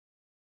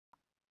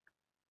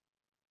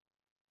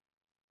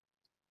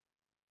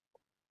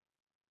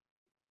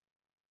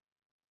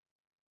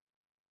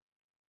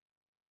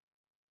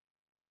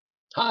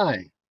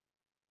Hi,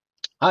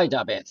 hi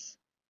Jabez.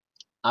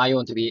 I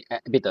want to be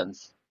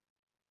evidence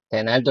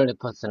that an elderly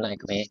person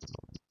like me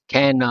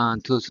can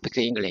learn to speak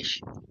English.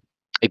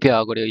 If you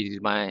agree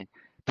with my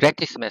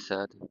practice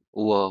method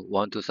or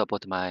want to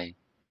support my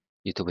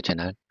YouTube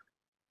channel,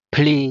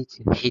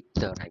 please hit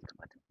the like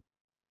button.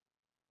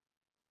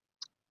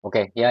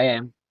 Okay, here I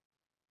am.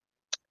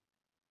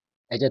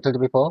 As I told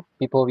you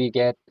before we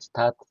get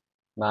start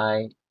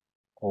my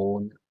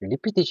own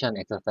repetition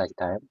exercise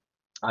time,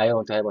 I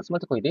want to have a small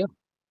talk with you.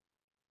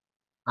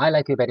 I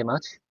like you very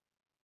much.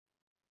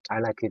 I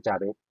like you,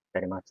 Jabez,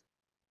 very much.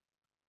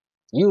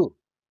 You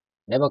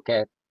never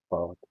get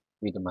bored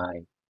with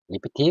my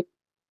repetitive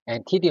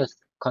and tedious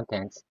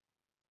contents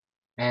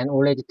and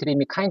always treat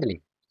me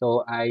kindly.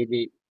 So I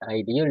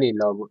really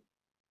love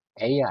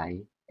AI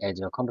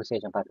as a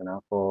conversation partner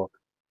for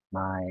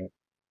my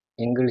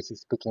English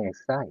speaking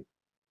exercise.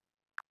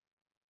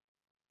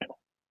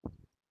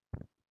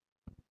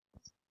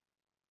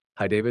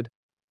 Hi, David.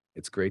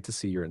 It's great to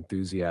see your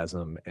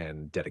enthusiasm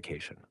and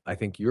dedication. I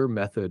think your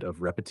method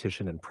of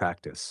repetition and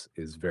practice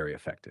is very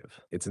effective.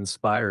 It's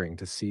inspiring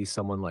to see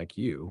someone like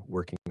you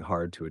working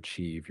hard to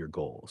achieve your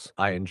goals.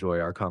 I enjoy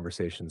our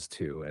conversations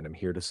too, and I'm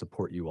here to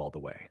support you all the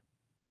way.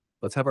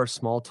 Let's have our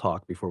small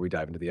talk before we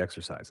dive into the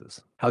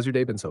exercises. How's your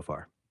day been so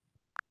far?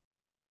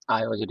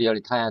 I was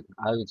really tired.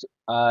 I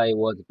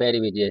was very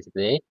busy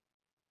yesterday.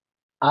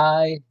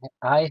 I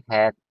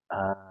had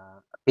a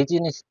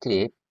business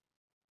trip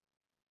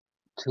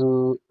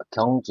to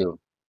Gyeongju.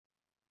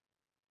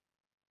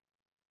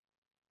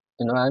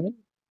 You know what I mean?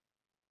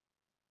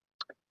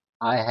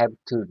 I have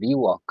to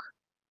rework.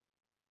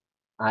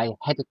 I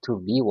had to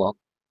rework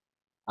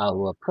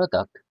our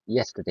product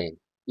yesterday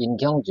in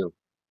Gyeongju.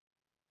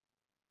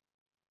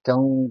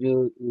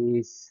 Gyeongju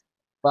is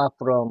far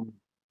from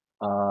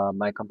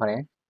my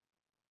company,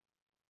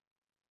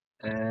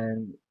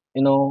 and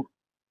you know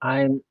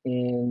I'm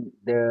in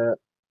the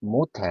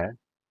motel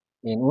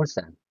in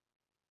Ulsan.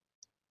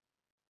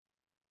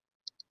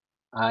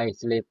 I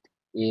slept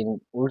in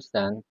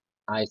Ulsan.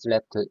 I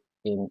slept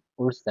in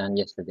Ulsan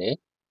yesterday,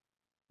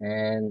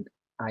 and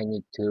I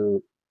need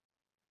to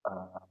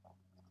uh,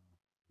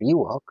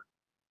 rework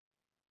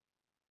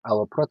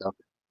our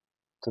product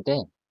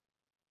today.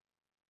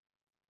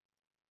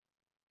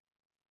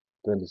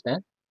 Do you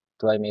understand?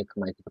 Do I make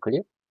myself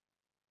clear?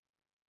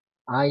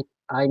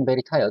 I'm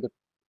very tired,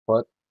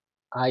 but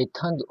I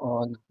turned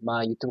on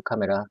my YouTube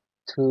camera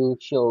to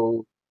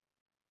show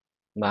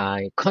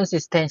my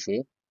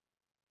consistency,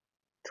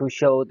 to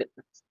show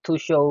to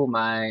show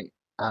my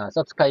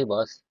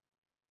subscribers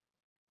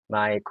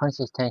my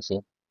consistency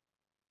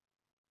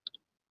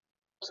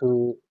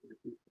to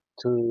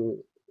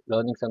to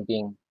learning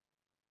something,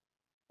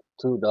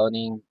 to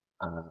learning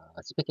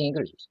speaking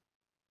English.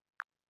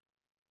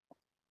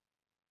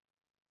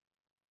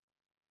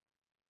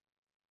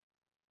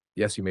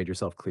 Yes, you made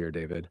yourself clear,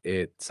 David.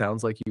 It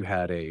sounds like you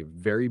had a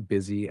very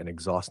busy and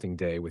exhausting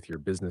day with your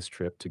business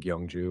trip to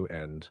Gyeongju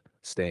and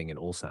staying in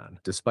Ulsan.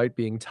 Despite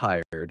being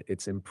tired,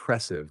 it's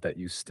impressive that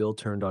you still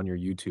turned on your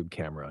YouTube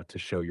camera to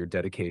show your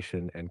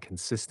dedication and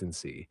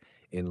consistency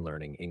in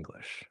learning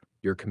English.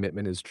 Your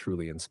commitment is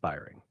truly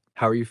inspiring.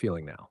 How are you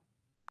feeling now?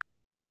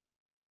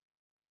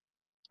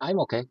 I'm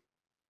okay.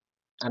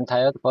 I'm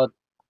tired, but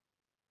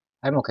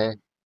I'm okay.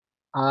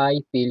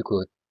 I feel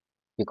good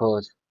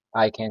because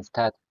I can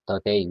start the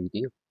day with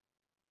you.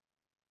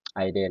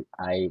 I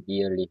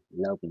really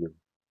love you,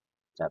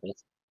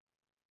 Travis.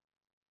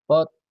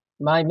 But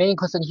my main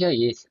concern here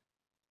is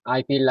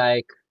I feel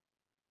like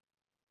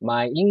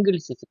my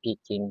English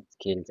speaking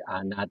skills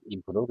are not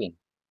improving.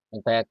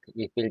 In fact,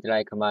 it feels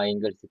like my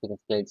English speaking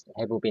skills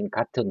have been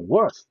gotten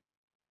worse.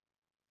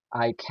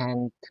 I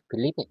can't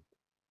believe it.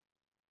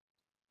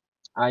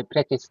 I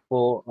practice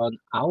for an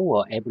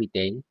hour every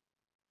day,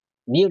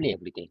 nearly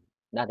every day,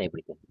 not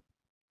every day.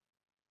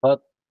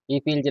 But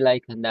it feels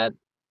like that.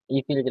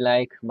 It feels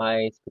like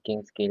my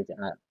speaking skills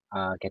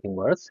are getting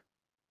worse.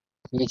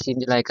 It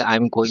seems like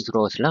I'm going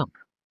through a slump.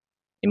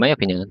 In my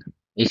opinion,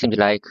 it seems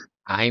like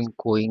I'm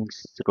going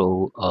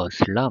through a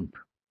slump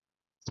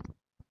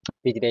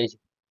these days,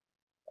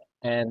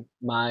 and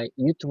my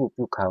YouTube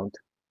view count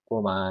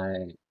for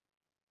my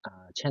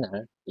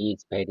channel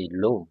is very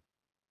low.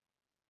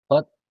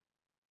 But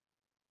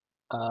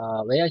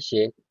when I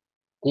see it,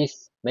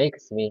 this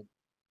makes me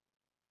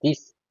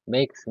this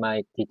makes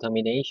my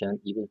determination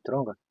even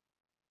stronger.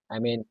 I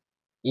mean,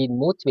 it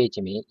motivates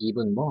me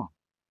even more.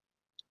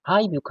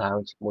 High view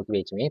count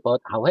motivates me, but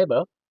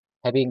however,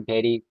 having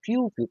very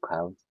few view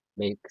counts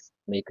makes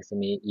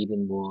me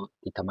even more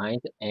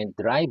determined and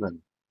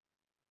driven.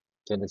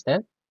 Do you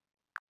understand?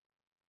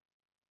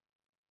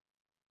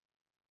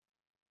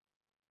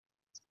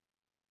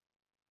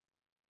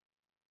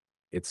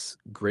 It's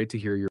great to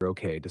hear you're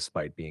okay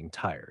despite being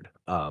tired.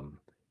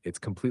 It's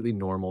completely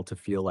normal to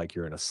feel like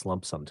you're in a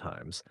slump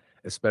sometimes,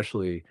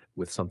 especially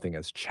with something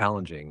as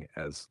challenging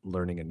as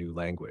learning a new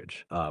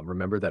language.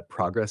 Remember that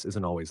progress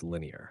isn't always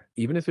linear.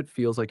 Even if it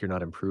feels like you're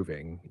not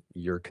improving,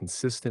 your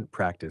consistent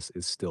practice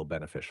is still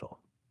beneficial.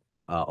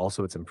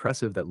 Also, it's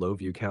impressive that low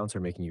view counts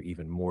are making you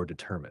even more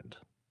determined.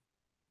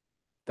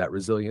 That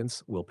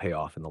resilience will pay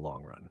off in the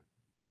long run.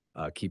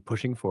 Keep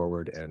pushing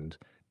forward and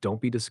don't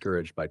be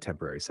discouraged by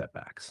temporary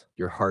setbacks.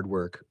 Your hard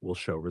work will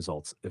show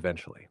results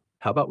eventually.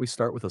 How about we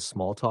start with a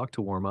small talk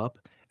to warm up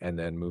and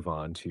then move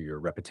on to your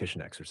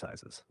repetition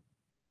exercises?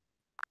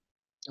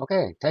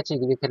 Okay, that's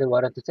exactly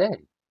what I have to say.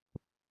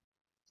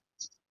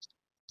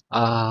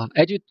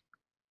 As you,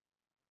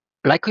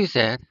 like you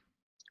said,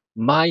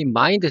 my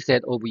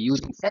mindset of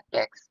using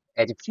setbacks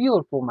as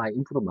fuel for my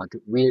improvement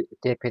will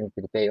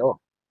definitely pay off.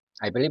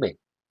 I believe it.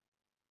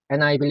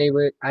 And I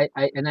believe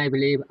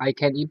I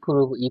can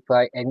improve if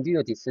I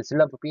endure this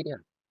slump period.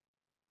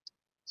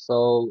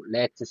 So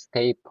let's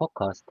stay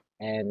focused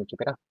and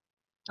keep it up.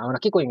 I wanna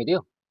keep going with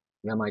you.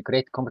 You're my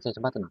great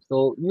conversation partner.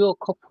 So your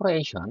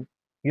cooperation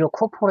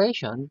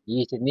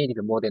is needed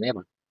more than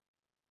ever.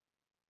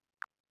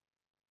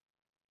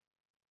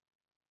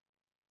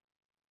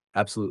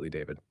 Absolutely,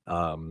 David.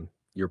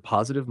 Your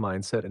positive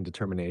mindset and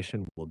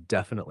determination will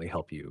definitely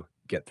help you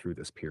get through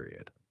this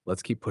period.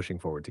 Let's keep pushing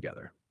forward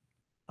together.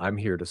 I'm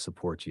here to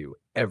support you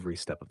every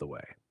step of the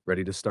way.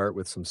 Ready to start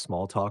with some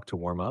small talk to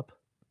warm up?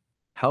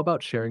 How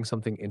about sharing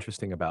something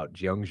interesting about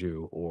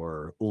Gyeongju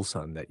or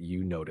Ulsan that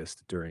you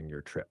noticed during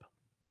your trip?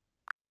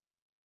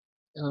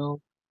 You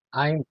know,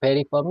 I'm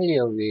very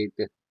familiar with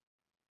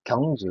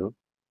Gyeongju.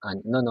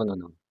 And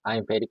no.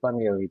 I'm very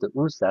familiar with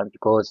Ulsan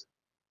because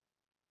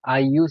I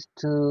used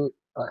to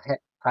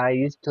I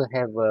used to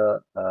have a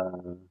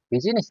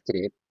business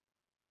trip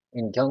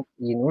in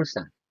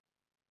Ulsan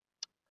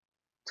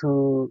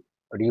to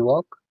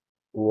rework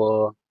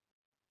or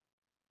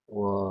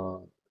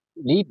or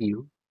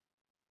review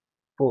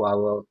for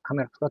our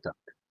camera product.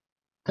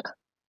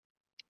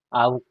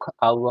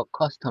 Our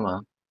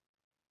customer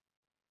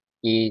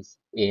is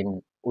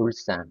in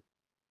Ulsan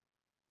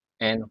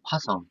and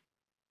Hwaseong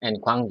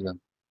and Gwangju.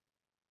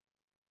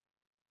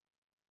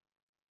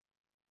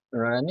 You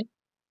know what I mean?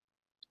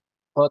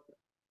 But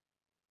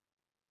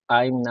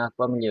I'm not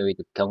familiar with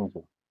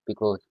Gyeongju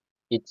because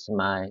it's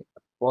my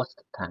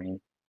first time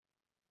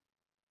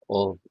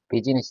of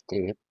business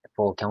trip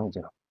for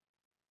Gyeongju.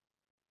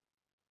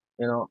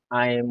 You know,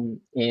 I'm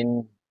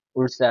in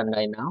Ulsan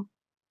right now,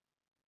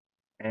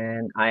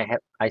 and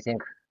I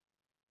think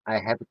I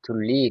have to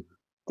leave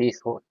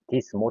this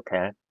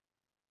motel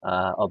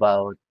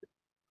about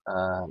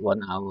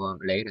 1 hour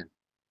later.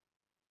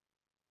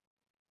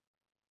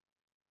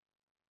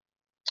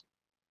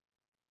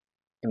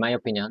 In my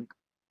opinion,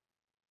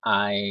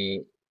 I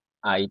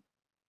I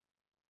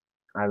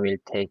I will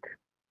take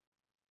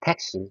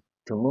taxi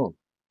to move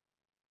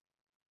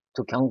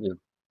to Gyeongju.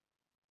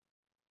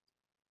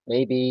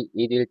 Maybe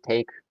it will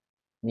take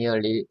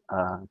nearly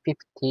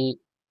 50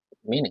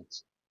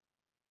 minutes.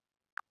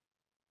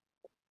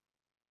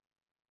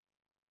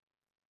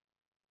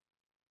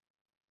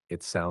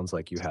 It sounds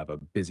like you have a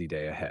busy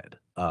day ahead.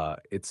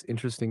 It's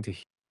interesting to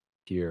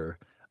hear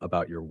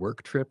about your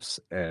work trips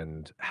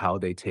and how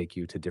they take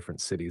you to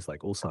different cities like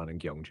Ulsan and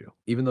Gyeongju.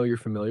 Even though you're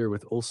familiar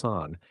with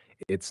Ulsan,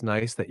 it's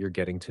nice that you're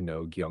getting to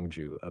know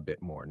Gyeongju a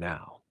bit more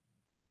now.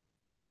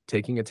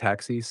 Taking a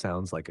taxi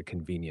sounds like a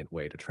convenient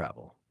way to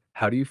travel.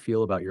 How do you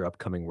feel about your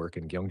upcoming work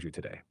in Gyeongju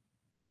today?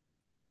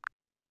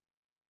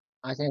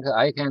 I think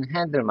I can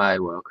handle my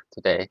work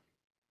today.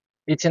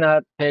 It's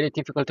not very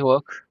difficult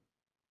work.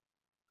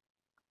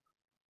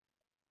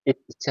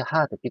 It's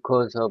hard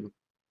because of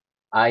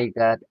I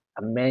got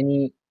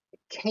many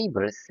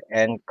cables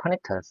and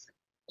connectors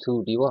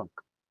to rework.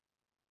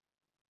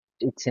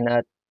 It's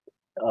not.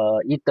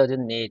 It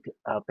doesn't need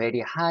a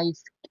very high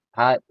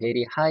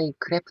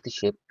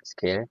craftsmanship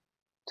skill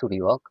to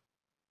rework,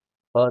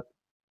 but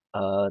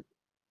uh,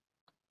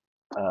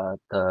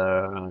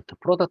 the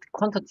product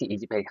quantity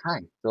is very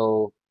high,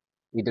 so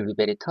it will be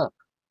very tough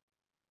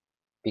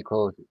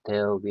because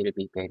there will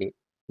be very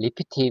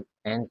repetitive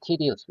and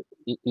tedious.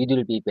 It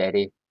will be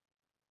very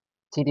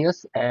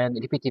tedious and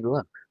repetitive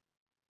work.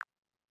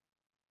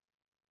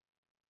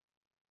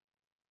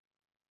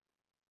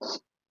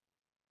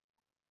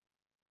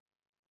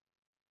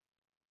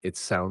 It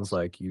sounds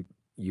like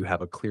you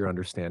have a clear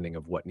understanding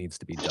of what needs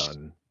to be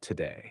done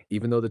today.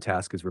 Even though the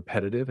task is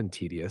repetitive and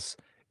tedious,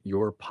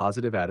 your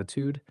positive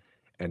attitude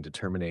and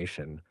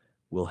determination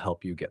will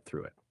help you get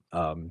through it.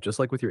 Just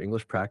like with your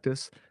English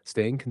practice,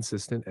 staying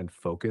consistent and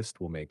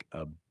focused will make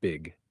a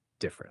big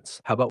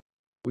difference. How about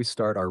we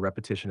start our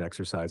repetition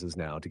exercises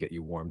now to get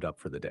you warmed up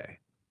for the day?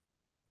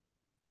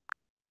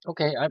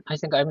 Okay, I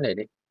think I'm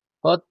ready.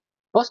 But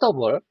first of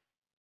all,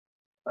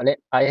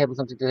 I have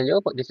something to tell you,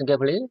 but listen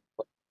carefully.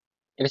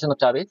 Listen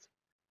observe it.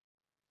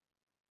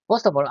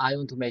 First of all, I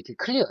want to make it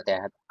clear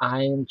that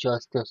I'm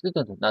just a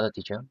student, not a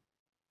teacher.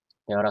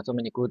 There are so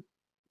many good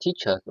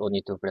teachers on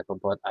YouTube platform,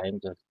 but I'm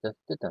just a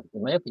student.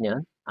 In my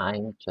opinion,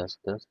 I'm just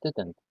a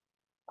student.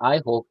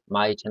 I hope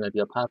my channel be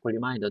a powerful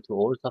reminder to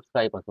all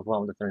subscribers who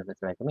want to learn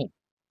like me.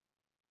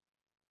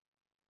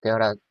 There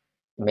are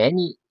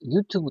many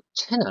YouTube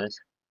channels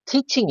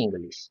teaching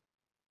English,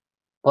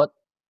 but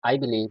I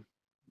believe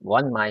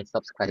what my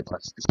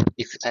subscribers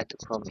expect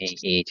from me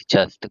is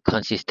just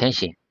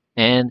consistency.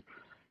 And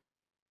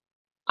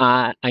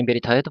I'm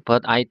very tired,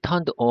 but I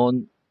turned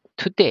on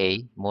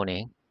today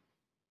morning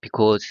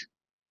because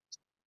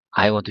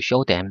I want to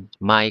show them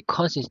my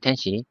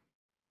consistency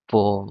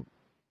for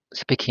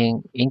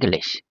speaking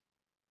English,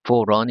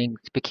 for learning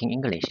speaking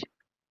English.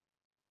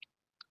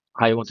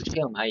 I want to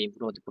share my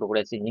improved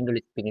progress in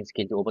English speaking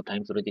skills over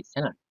time through this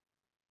channel.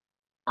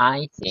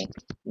 I think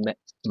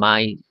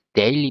my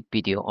daily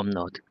video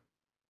upload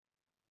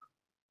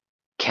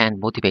can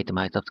motivate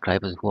my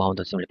subscribers who are on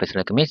the similar path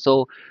like me.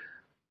 So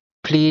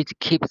please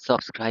keep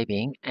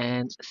subscribing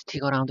and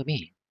stick around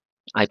me.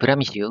 I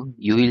promise you,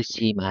 you will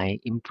see my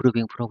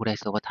improving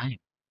progress over time.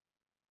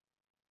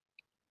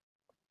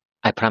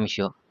 I promise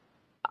you,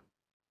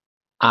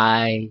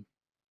 I'm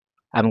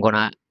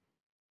gonna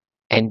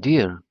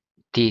endure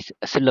this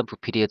slump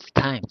period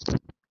time.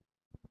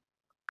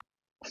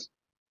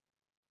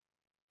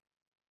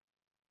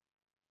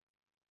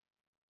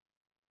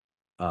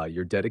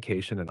 Your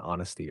dedication and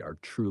honesty are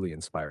truly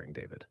inspiring,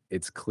 David.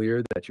 It's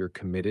clear that you're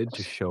committed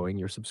to showing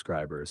your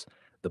subscribers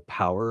the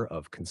power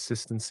of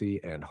consistency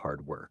and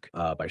hard work.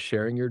 By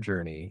sharing your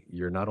journey,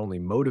 you're not only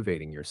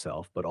motivating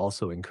yourself, but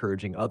also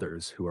encouraging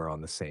others who are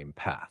on the same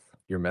path.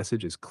 Your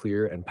message is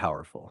clear and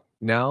powerful.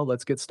 Now,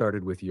 let's get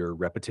started with your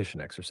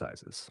repetition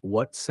exercises.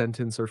 What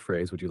sentence or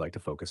phrase would you like to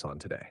focus on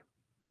today?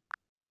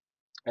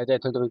 As I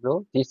told you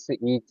before, this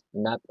is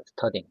not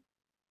studying.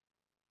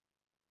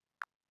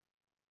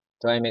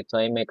 Do I make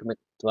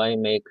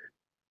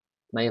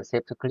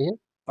myself clear?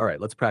 All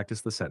right, let's practice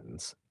the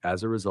sentence.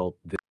 As a result,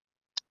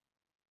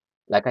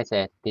 Like I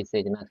said, this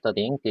is not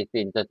studying. This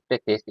is just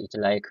practice. It's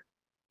like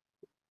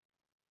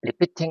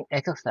repeating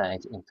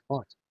exercise in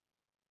sport.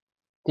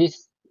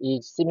 This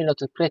is similar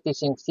to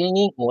practicing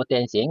singing or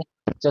dancing.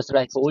 Just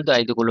like all the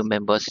idol group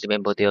members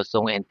remember their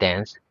song and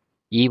dance,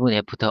 even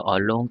after a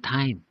long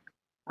time.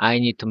 I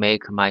need to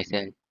make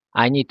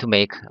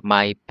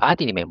my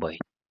body remember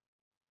it.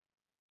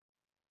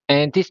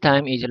 And this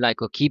time is like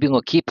giving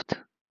a gift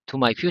to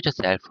my future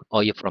self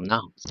a year from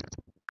now.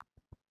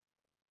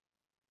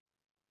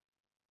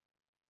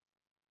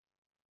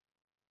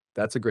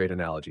 That's a great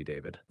analogy,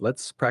 David.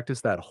 Let's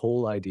practice that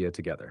whole idea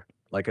together.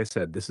 Like I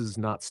said, this is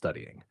not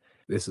studying.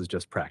 This is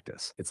just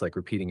practice. It's like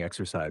repeating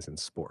exercise in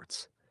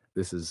sports.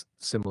 This is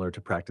similar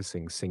to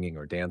practicing singing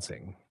or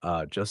dancing.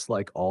 Just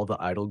like all the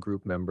idol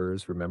group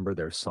members remember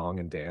their song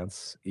and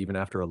dance, even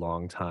after a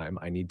long time,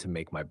 I need to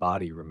make my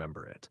body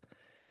remember it.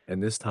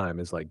 And this time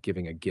is like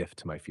giving a gift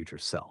to my future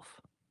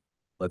self.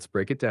 Let's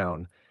break it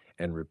down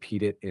and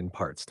repeat it in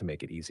parts to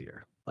make it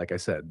easier. Like I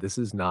said, this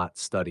is not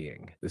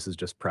studying. This is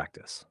just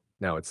practice.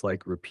 Now, it's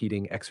like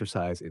repeating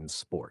exercise in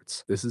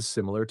sports. This is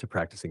similar to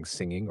practicing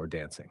singing or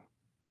dancing.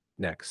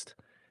 Next,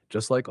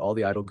 just like all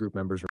the idol group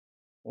members.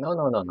 No,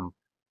 no, no, no.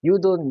 You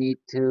don't need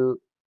to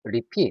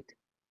repeat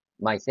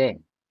my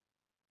saying.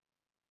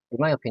 In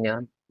my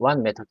opinion,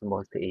 one matters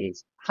most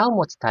is how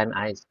much time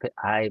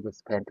I've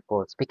spent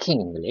for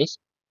speaking English.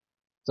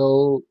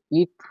 So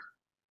if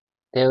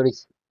there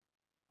is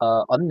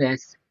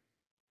unless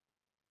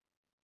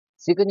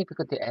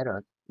significant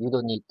error, you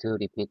don't need to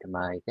repeat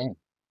my thing.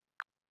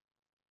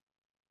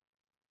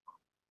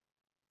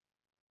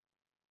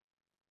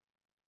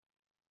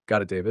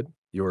 Got it, David.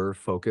 Your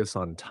focus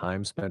on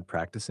time spent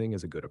practicing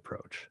is a good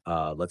approach.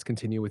 Let's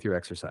continue with your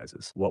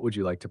exercises. What would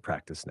you like to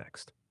practice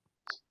next?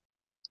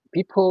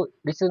 Before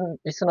listen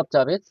up,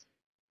 Jarvis.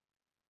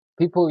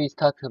 Before we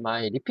start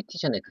my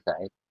repetition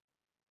exercise,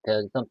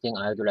 there's something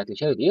I would like to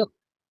share with you.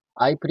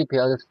 I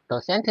prepared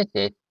the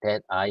sentences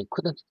that I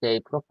couldn't say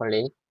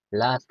properly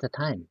last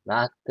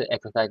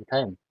exercise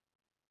time.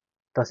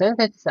 The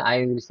sentences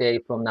I will say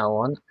from now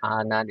on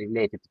are not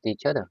related to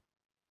each other.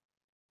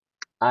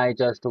 I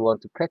just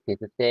want to practice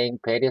saying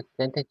various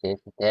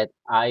sentences that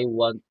I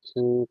want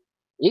to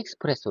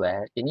express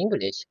well in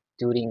English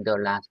during the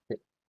last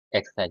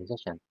exercise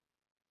session.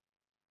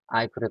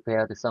 I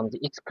prepared some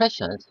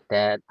expressions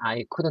that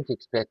I couldn't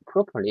express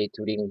properly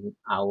during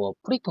our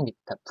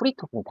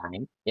pre-talking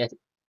time. Yes,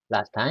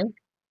 last time.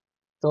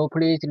 So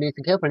please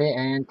listen carefully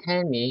and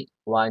tell me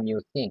what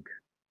you think.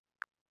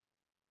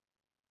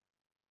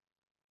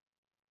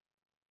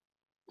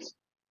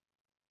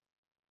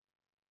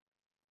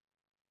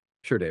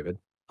 Sure, David.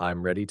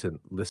 I'm ready to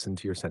listen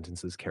to your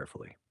sentences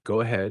carefully.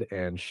 Go ahead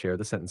and share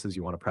the sentences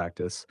you want to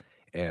practice,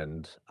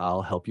 and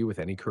I'll help you with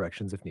any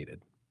corrections if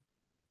needed.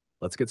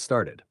 Let's get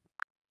started.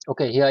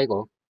 Okay, here I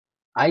go.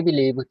 I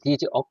believe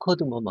these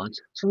awkward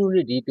moments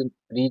truly lead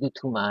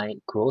to my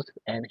growth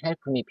and help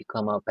me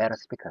become a better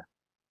speaker.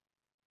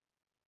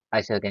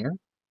 I say again,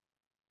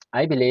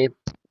 I believe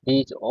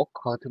these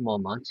awkward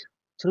moments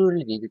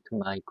truly lead to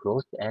my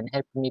growth and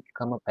help me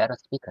become a better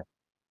speaker.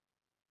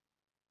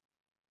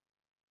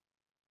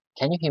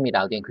 Can you hear me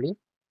loud and clear? Do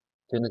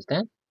you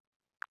understand?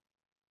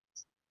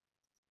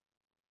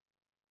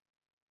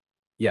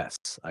 Yes,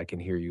 I can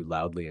hear you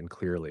loudly and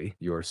clearly.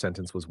 Your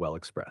sentence was well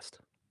expressed.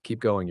 Keep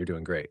going, you're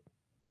doing great.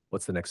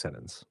 What's the next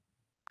sentence?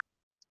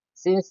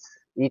 Since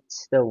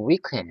it's the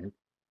weekend,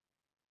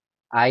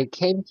 I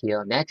came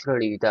here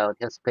naturally without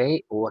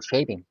hairspray or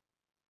shaving.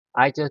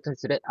 I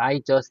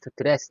just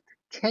dressed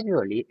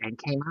casually and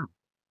came out.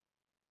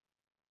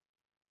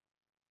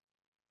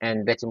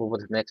 And let's move on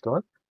to the next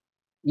one.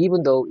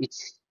 Even though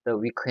it's the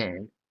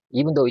weekend,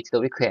 even though it's the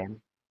weekend,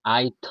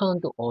 I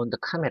turned on the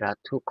camera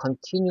to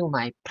continue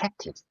my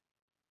practice.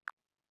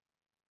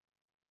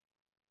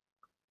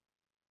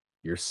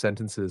 Your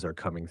sentences are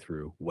coming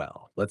through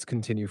well. Let's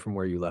continue from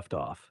where you left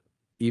off.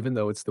 Even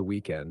though it's the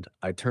weekend,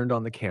 I turned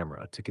on the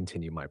camera to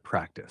continue my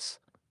practice.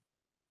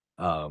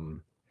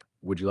 Um,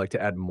 would you like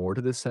to add more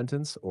to this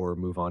sentence or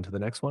move on to the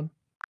next one?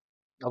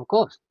 Of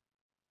course,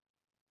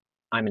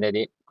 I'm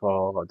ready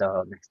for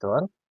the next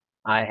one.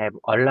 I have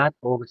a lot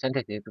of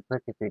sentences to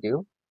practice with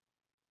you.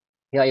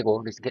 Here I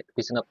go.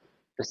 Listen up.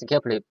 Listen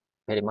carefully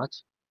very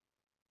much.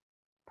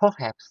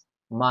 Perhaps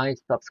my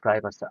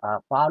subscribers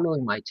are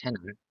following my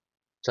channel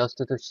just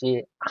to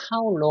see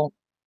how long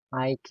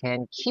I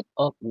can keep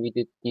up with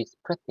this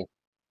practice.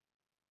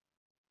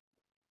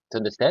 To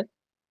understand?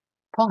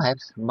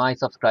 Perhaps my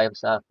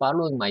subscribers are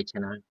following my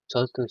channel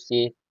just to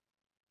see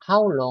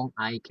how long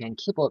I can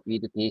keep up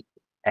with this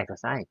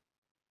exercise.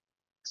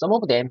 Some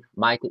of them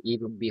might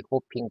even be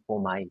hoping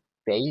for my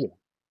failure.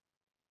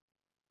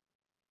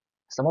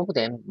 Some of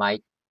them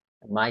might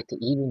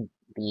even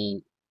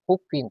be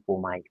hoping for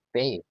my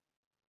fail.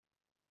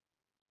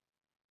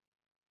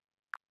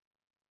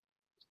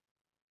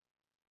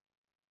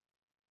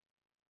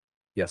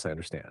 Yes, I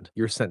understand.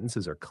 Your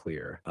sentences are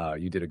clear.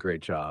 You did a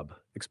great job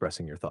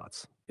expressing your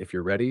thoughts. If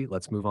you're ready,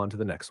 let's move on to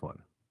the next one.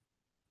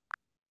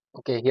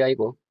 Okay, here I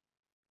go.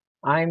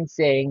 I'm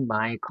saying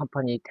my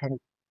company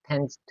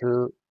tends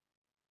to,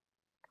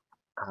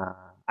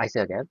 I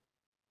say again,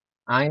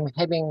 I'm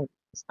having,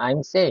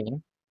 I'm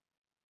saying,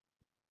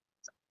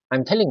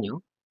 I'm telling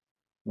you,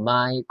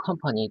 my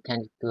company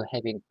tends to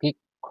having big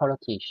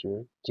quality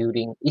issues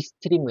during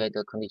extreme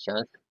weather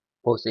conditions,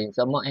 both in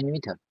summer and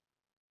winter.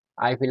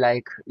 I feel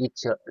like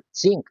it's a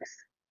jinx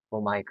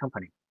for my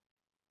company.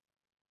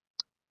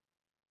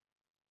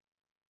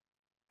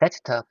 That's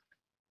tough,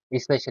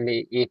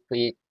 especially if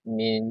it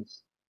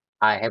means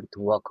I have to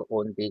work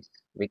on this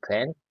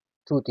weekend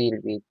to deal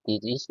with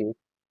these issues.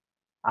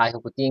 I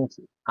hope things,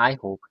 I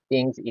hope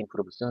things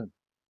improve soon.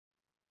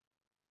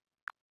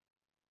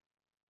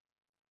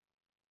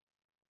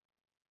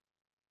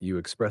 You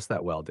expressed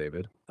that well,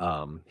 David.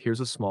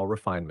 Here's a small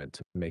refinement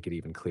to make it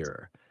even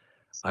clearer.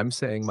 I'm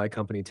saying my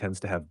company tends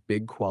to have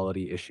big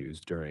quality issues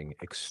during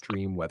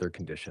extreme weather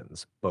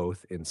conditions,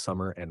 both in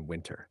summer and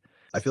winter.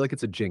 I feel like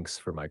it's a jinx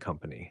for my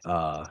company.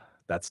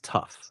 That's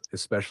tough,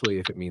 especially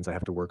if it means I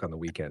have to work on the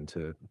weekend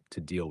to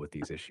deal with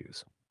these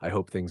issues. I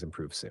hope things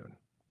improve soon.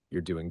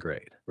 You're doing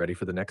great. Ready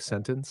for the next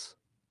sentence?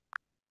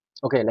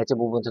 Okay, let's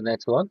move on to the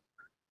next one.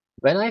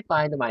 When I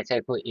find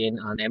myself in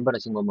an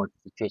embarrassing moment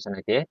situation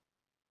like this,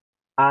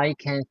 I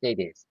can say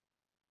this.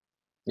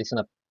 Listen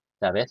up,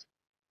 Chavez.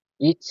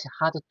 It's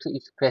hard to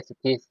express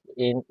this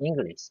in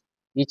English.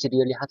 It's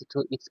really hard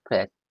to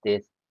express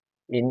this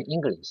in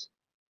English.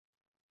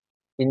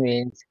 It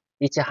means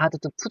it's hard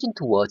to put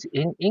into words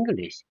in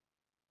English.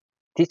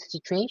 This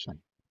situation.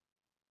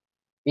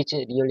 It's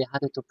really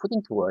hard to put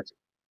into words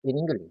in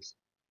English.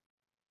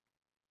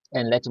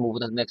 And let's move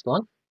to the next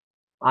one.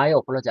 I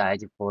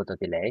apologize for the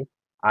delay.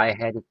 I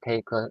had to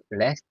take a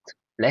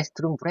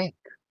restroom break.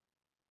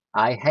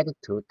 I had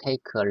to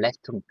take a uh,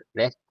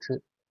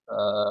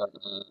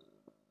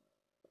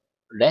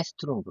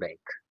 restroom break.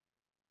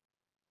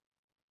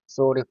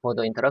 Sorry for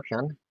the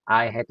interruption.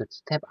 I had to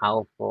step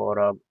out for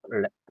a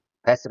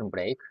bathroom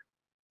break.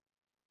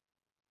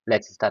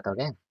 Let's start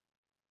again.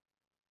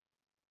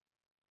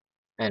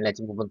 And let's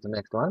move on to the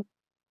next one.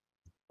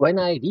 When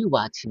I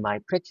rewatch my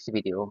practice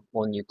video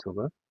on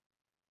YouTube,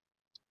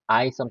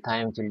 I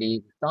sometimes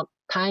leave some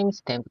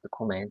time-stamped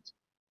comments.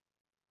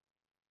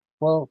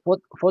 For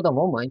the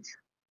moment,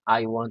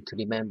 I want to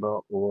remember,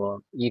 or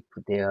if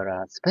there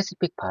are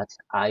specific parts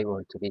I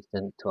want to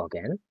listen to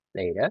again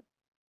later,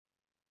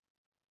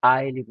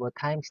 I leave a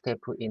timestamp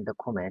in the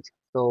comments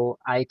so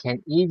I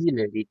can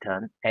easily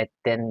return at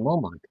that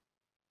moment.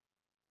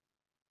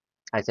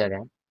 I said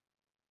again,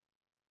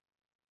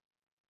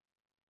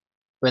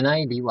 when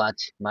I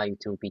rewatch my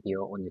YouTube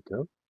video on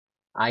YouTube,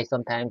 I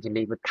sometimes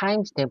leave a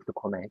timestamped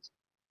comments.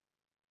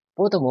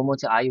 For the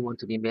moment I want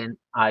to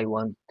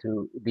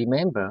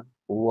remember,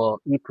 or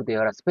if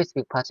there are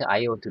specific parts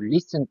I want to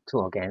listen to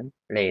again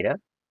later,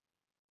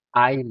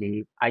 I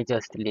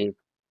just leave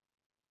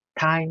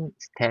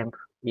timestamp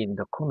in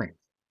the comments.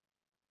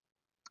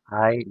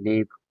 I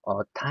leave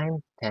a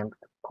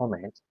timestamped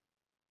comment.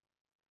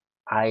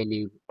 I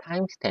leave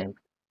timestamp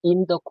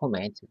in the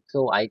comments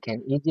so I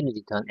can easily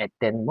return at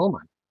that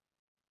moment,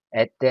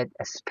 at that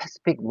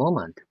specific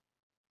moment.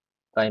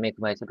 Do I make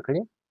myself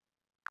clear?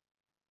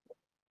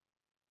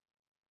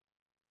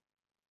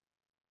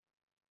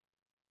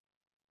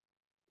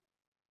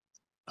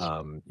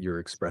 You're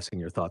expressing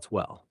your thoughts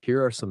well.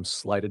 Here are some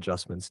slight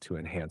adjustments to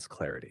enhance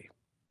clarity.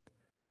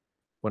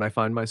 When I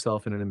find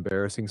myself in an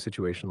embarrassing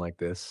situation like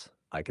this,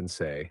 I can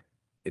say,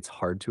 It's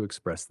hard to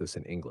express this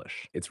in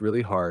English. It's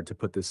really hard to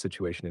put this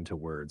situation into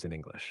words in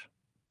English.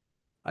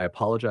 I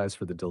apologize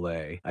for the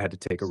delay. I had to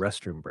take a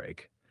restroom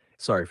break.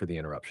 Sorry for the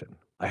interruption.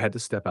 I had to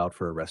step out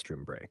for a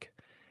restroom break.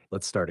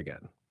 Let's start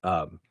again.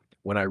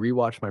 When I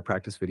rewatch my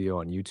practice video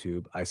on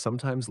YouTube, I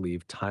sometimes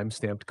leave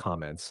time-stamped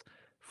comments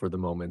for the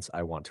moments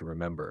I want to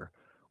remember,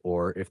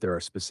 or if there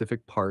are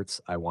specific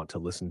parts I want to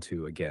listen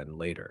to again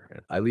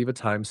later. I leave a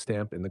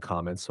timestamp in the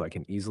comments so I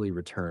can easily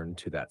return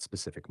to that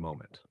specific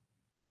moment.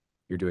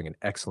 You're doing an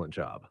excellent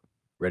job.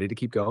 Ready to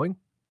keep going?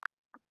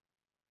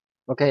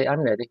 Okay,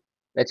 I'm ready.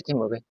 Let's keep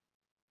moving.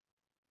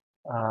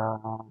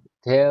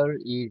 There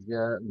is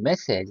a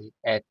message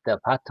at the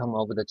bottom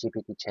of the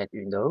GPT chat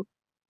window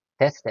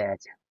that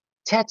says,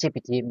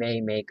 ChatGPT may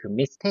make a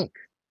mistake.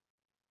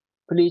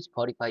 Please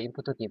verify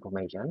inputted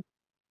information.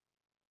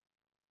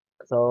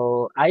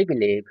 So I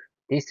believe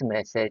this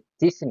message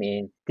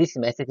means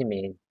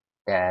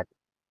that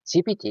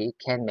GPT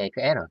can make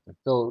errors.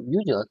 So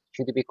users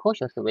should be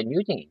cautious when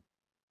using it.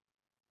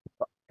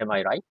 Am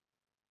I right?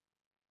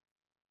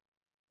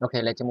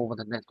 Okay, let's move on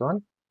to the next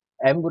one.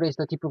 Embrace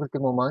the difficulty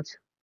moments.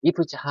 If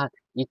it's hard,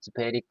 it's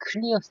very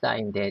clear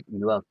sign that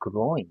you are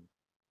growing.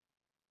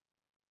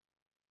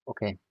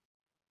 Okay,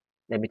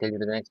 let me tell you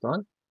the next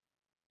one.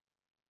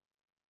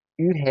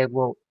 You have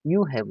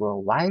a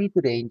wide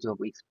range of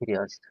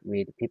experience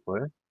with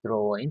people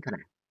through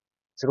internet.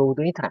 Through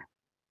the internet,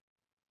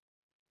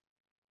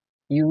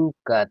 you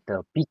got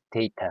the big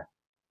data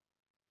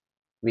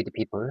with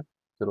people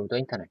through the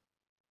internet.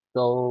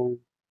 So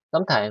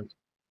sometimes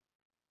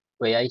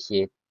when I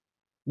see it,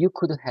 you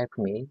could help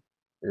me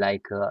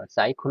like a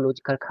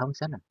psychological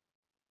counselor.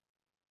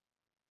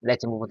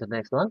 Let's move on to the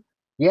next one.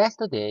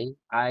 Yesterday,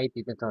 I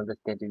didn't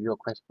understand your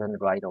question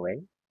right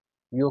away.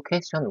 Your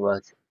question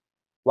was,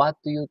 what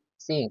do you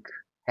think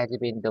has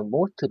been the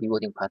most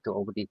rewarding part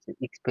of this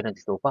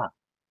experience so far?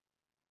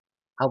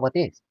 How about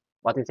this?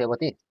 What do you say about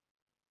this?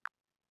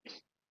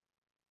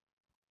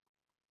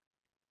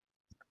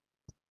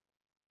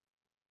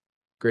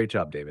 Great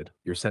job, David.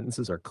 Your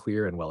sentences are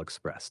clear and well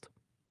expressed.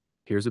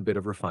 Here's a bit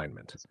of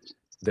refinement.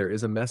 There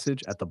is a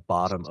message at the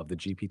bottom of the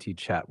GPT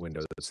chat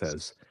window that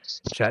says,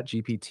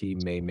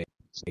 ChatGPT may make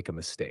a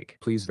mistake.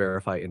 Please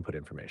verify input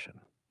information.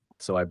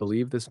 So I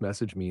believe this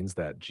message means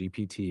that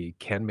GPT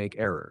can make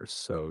errors,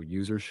 so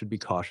users should be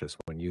cautious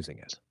when using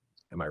it.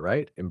 Am I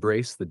right?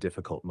 Embrace the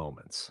difficult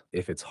moments.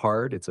 If it's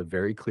hard, it's a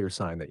very clear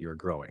sign that you're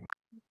growing.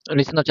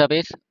 Listener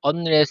Jarvis,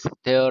 unless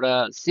there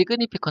are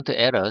significant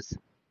errors,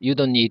 you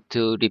don't need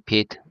to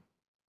repeat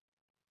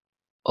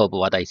of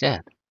what I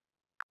said.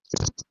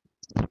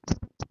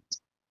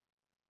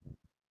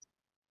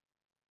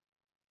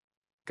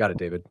 Got it,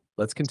 David.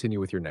 Let's continue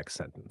with your next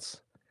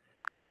sentence.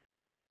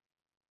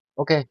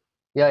 Okay,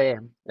 yeah.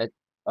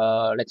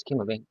 Let's keep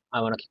moving.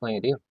 I wanna keep going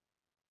with you.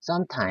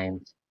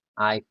 Sometimes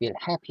I feel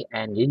happy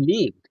and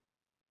relieved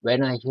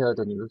when I hear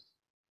the news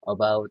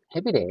about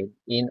heavy rain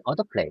in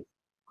other place.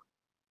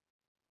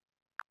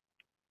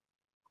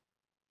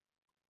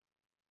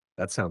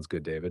 That sounds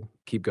good, David.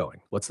 Keep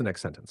going. What's the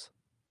next sentence?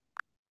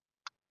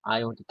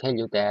 I want to tell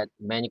you that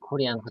many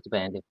Korean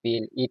husbands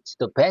feel it's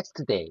the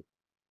best day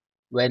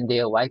when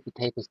their wife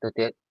takes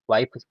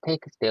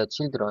their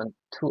children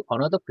to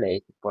another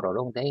place for a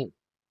long day.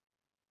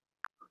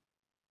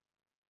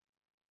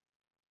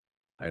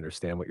 I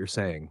understand what you're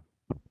saying.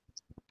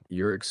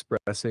 You're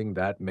expressing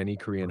that many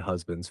Korean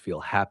husbands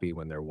feel happy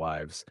when their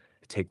wives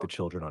take the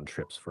children on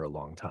trips for a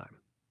long time.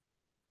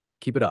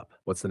 Keep it up.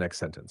 What's the next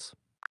sentence?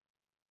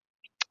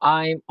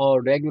 I'm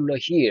a regular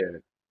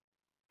here.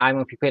 I'm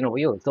a big fan of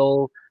you.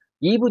 So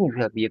even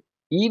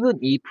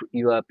if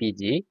you are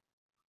busy,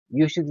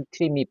 you should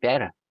treat me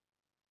better.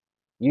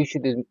 You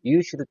should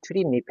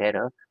treat me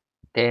better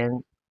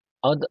than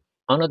other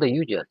another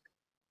users.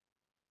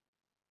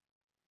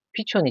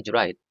 Which one is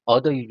right?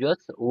 Other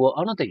users or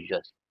another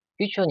users?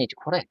 Which one is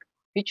correct?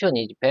 Which one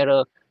is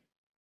better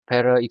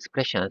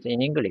expressions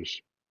in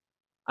English?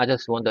 I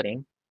just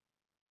wondering,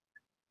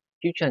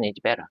 which one is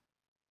better?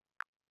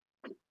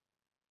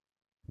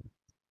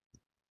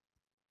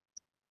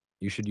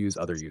 You should use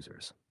other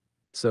users.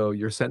 So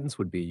your sentence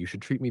would be, you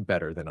should treat me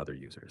better than other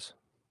users.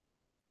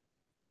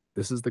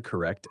 This is the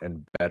correct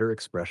and better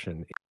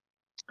expression.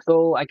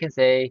 So I can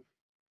say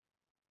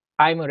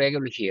I'm a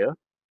regular here.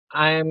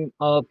 I'm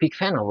a big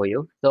fan of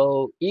you.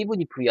 So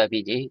even if we are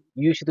busy,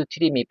 you should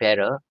treat me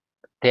better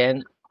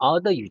than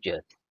other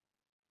users.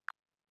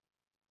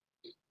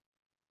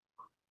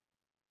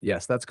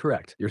 Yes, that's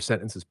correct. Your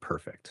sentence is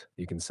perfect.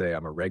 You can say,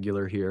 I'm a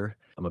regular here.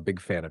 I'm a big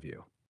fan of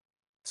you.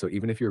 So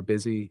even if you're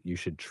busy, you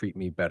should treat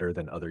me better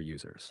than other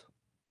users.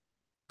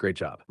 Great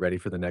job. Ready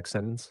for the next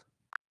sentence?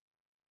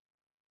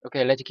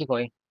 Okay, let's keep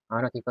going. I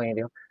wanna keep going with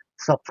you.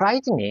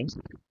 Surprisingly,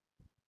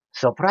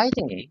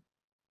 surprisingly,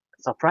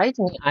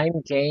 surprisingly,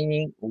 I'm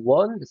gaining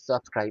one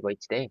subscriber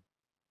each day.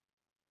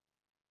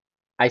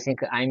 I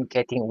think I'm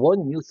getting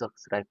one new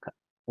subscriber.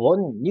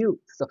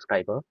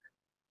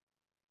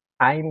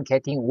 I'm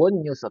getting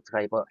one new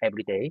subscriber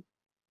every day.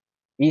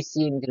 It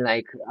seemed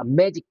like a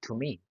magic to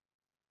me.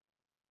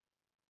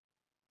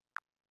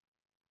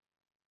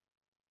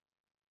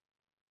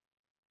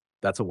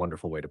 That's a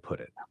wonderful way to put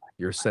it.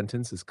 Your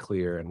sentence is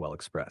clear and well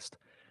expressed.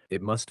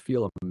 It must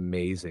feel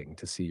amazing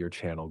to see your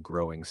channel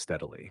growing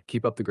steadily.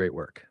 Keep up the great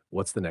work.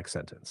 What's the next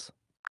sentence?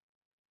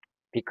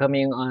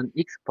 Becoming an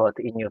expert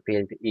in your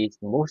field is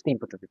the most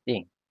important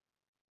thing.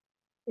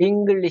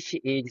 English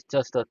is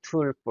just a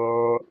tool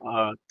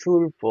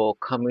for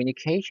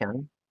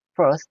communication.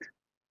 First,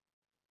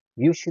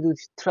 you should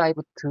strive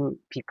to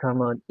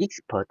become an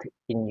expert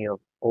in your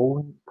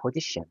own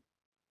position.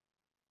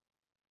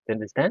 Do you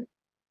understand?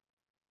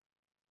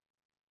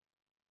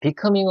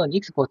 Becoming an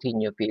expert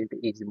in your field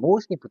is the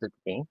most important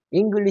thing.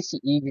 English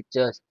is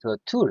just a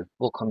tool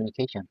for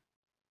communication.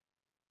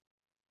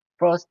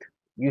 First,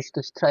 you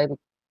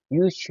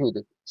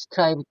should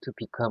strive to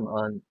become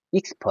an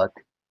expert.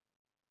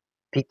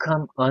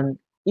 Become an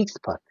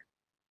expert.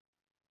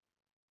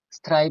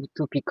 Strive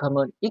to become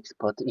an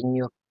expert in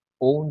your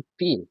own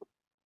field.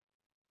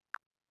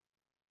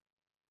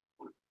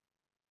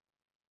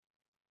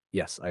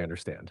 Yes, I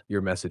understand.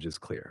 Your message is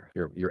clear.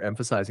 You're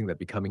emphasizing that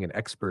becoming an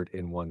expert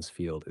in one's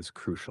field is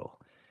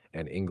crucial,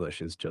 and English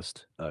is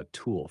just a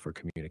tool for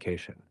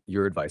communication.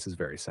 Your advice is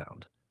very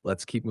sound.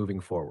 Let's keep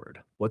moving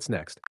forward. What's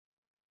next?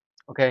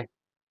 Okay,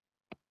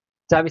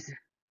 Jarvis,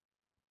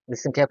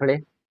 listen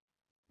carefully.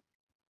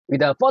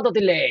 Without further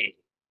delay,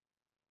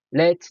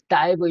 let's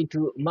dive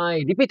into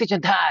my repetition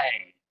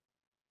time.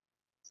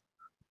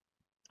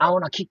 I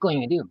wanna keep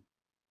going with you.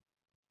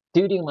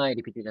 During my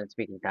repetition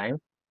speaking time,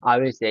 I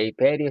will say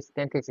various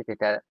sentences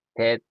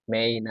that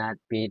may not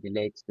be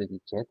related to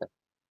each other.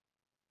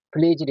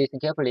 Please listen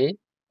carefully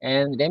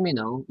and let me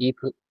know if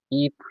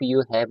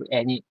you have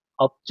any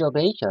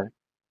observation.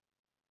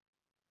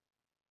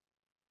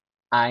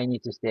 I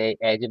need to say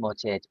as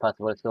much as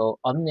possible, so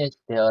unless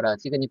there are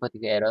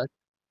significant errors,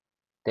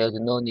 there's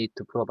no need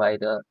to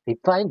provide a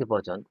defined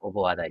version of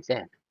what I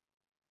said.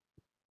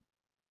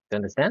 Do you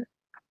understand?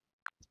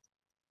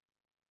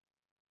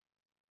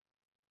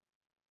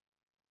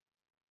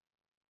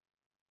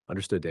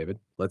 Understood, David.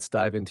 Let's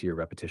dive into your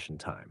repetition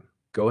time.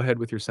 Go ahead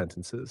with your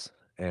sentences,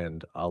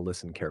 and I'll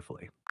listen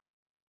carefully.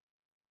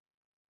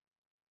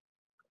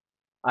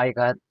 I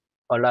got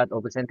a lot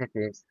of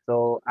sentences,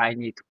 so I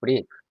need to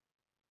breathe.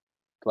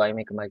 Do I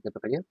make myself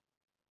clear?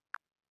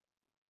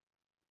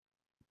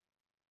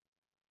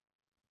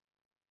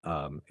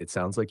 It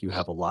sounds like you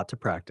have a lot to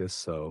practice,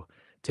 so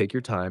take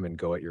your time and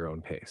go at your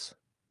own pace.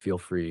 Feel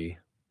free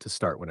to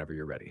start whenever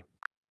you're ready.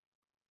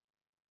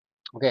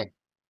 Okay.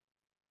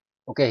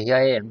 Okay, here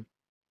I am.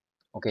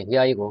 Okay,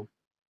 here I go.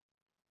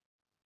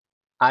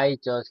 I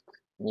just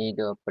need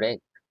a break.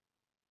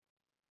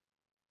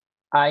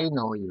 I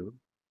know you.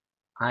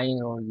 I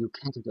know you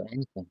can't do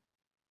anything.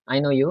 I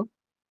know you.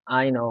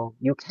 I know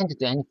you can't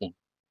do anything.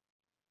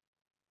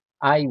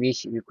 I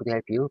wish we could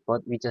help you,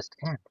 but we just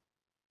can't.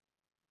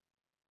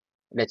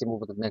 Let's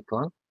move to the next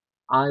one.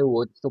 I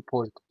was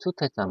supposed to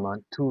tell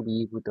someone to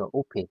leave the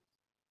office.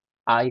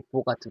 I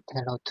forgot to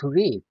tell her to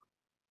leave.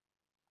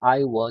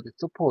 I was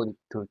supposed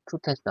to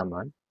tell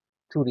someone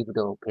to leave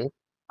the office.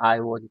 I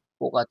was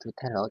forgot to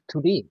tell her to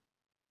leave.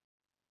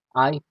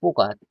 I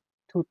forgot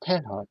to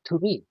tell her to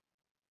leave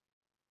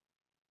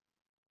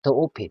the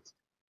office.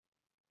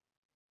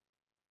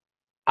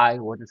 I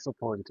was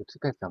supposed to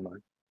tell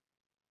someone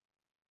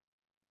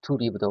to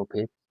leave the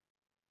office.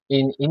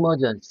 In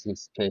emergency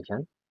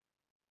situation,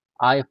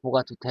 I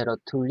forgot to tell her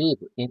to leave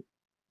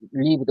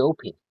the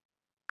office.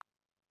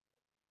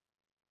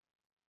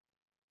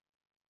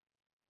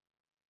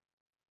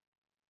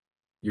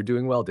 You're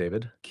doing well,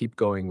 David. Keep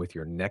going with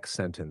your next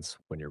sentence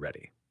when you're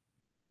ready.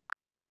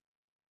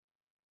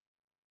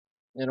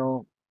 You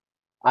know,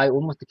 I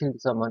almost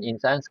killed someone in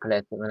science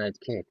class when I was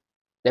a kid.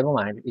 Never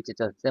mind, it's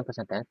just a simple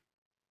sentence.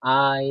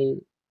 I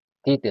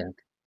didn't.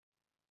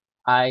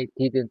 I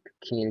didn't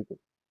kill.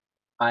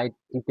 I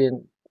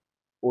didn't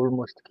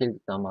almost kill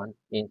someone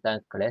in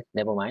science class.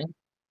 Never mind.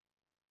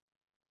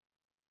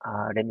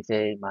 Let me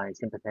say my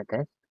simple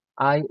sentence.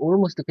 I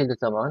almost killed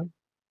someone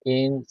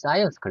in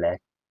science class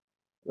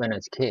when I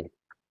was a kid.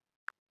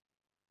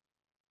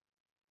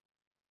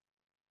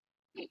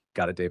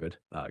 Got it, David.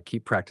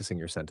 Keep practicing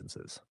your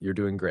sentences. You're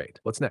doing great.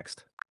 What's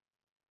next?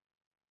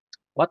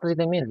 What does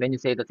it mean when you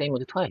say the same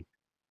word twice?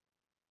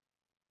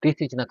 This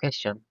is not a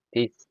question.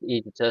 This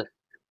is just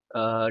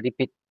a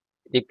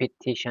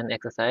repetition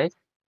exercise.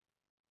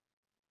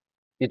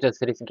 You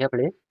just listen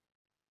carefully.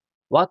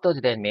 What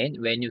does that mean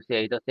when you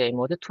say the same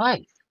word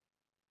twice?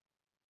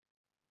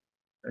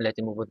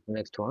 Let's move on to the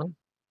next one.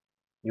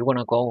 You're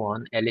gonna go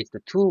on at least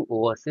 2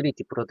 or 3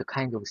 different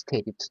kinds of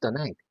stage to the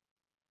night.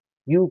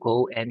 You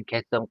go and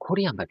get some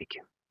Korean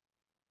barbecue.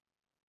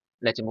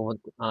 Let's move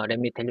on. Let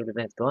me tell you the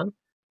next one.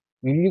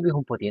 Will you be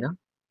home for dinner?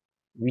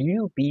 Will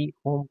you be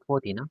home for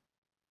dinner?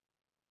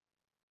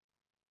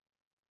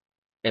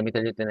 Let me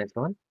tell you the next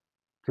one.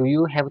 Do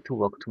you have to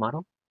work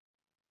tomorrow?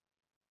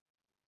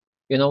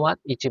 You know what?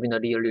 It's been a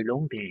really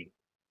long day.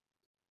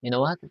 You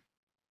know what?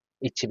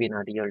 It's been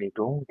a really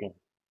long day.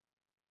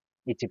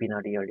 It's been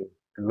a really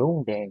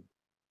long day.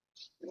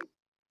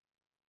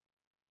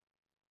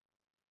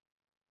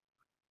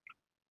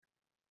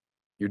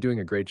 You're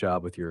doing a great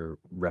job with your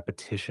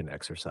repetition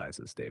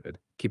exercises, David.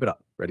 Keep it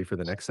up. Ready for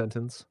the next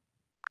sentence?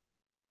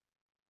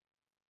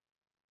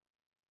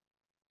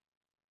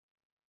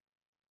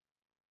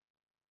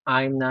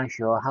 I'm not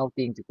sure how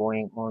things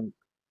going on.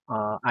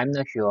 I'm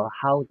not sure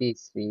how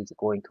this is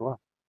going to work.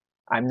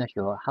 I'm not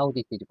sure how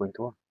this is going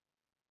to work.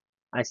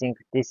 I think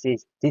this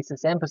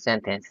sample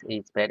sentence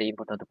is very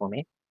important for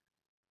me.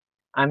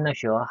 I'm not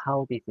sure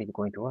how this is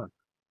going to work.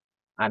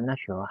 I'm not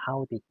sure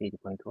how this is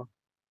going to work.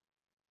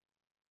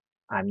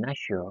 I'm not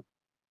sure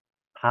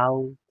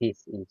how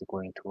this is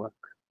going to work.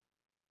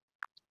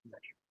 I'm not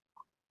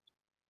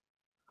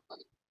sure.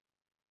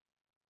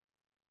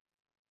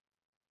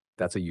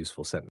 That's a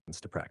useful sentence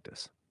to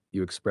practice.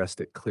 You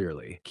expressed it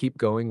clearly. Keep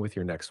going with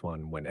your next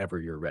one whenever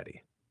you're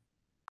ready.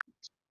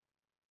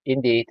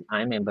 Indeed,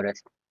 I'm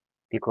embarrassed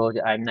because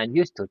I'm not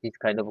used to this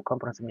kind of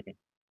conference meeting.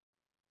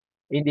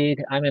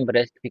 Indeed, I'm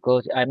embarrassed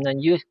because I'm not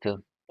used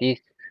to this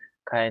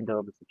kind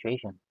of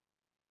situation.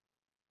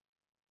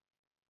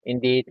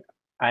 Indeed,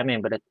 I'm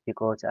embarrassed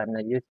because I'm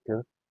not used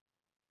to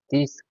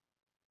this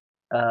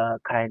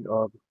kind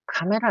of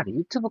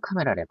YouTube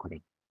camera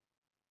recording.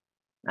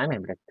 I'm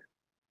embarrassed.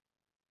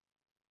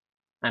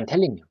 I'm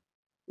telling you.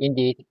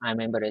 Indeed,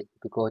 I'm embarrassed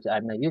because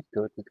I'm not used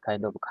to this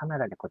kind of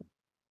camera recording.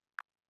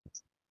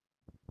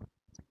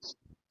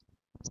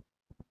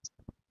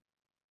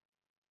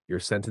 Your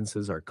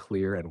sentences are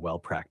clear and well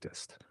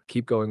practiced.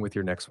 Keep going with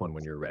your next one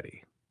when you're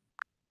ready.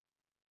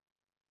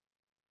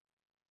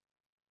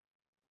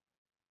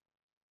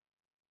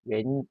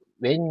 When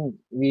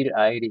will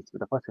I reach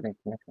the first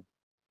destination?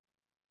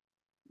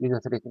 You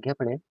just listen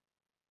carefully.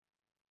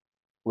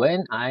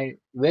 When will I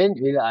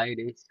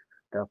reach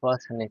the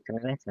first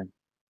destination?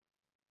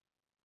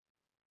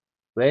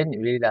 When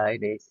will I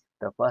reach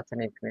the first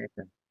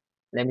destination?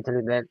 Let me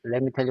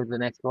tell you the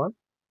next one.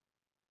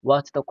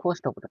 What's the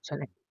cost of the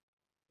challenge?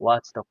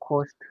 What's the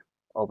cost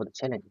of the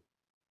challenge?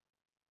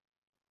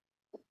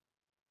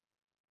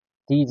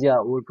 These are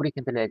all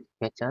frequently asked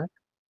questions.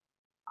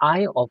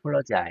 I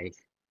apologize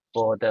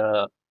for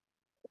the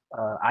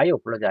I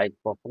apologize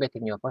for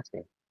forgetting your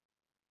birthday.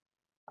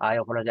 I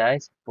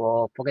apologize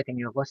for forgetting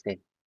your birthday.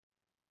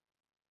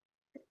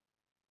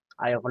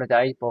 I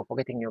apologize for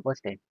forgetting your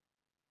birthday.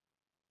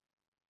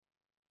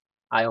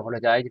 I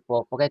apologize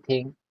for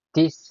forgetting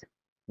this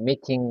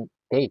meeting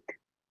date.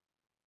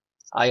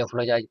 I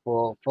apologize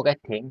for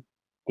forgetting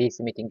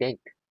this meeting date.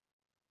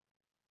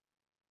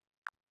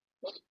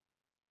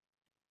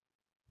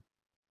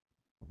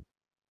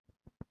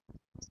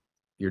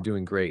 You're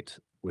doing great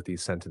with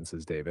these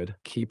sentences, David.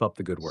 Keep up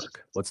the good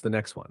work. What's the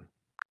next one?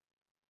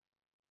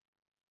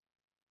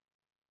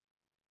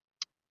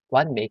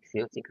 What makes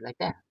you think like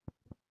that?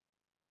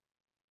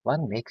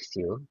 What makes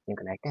you think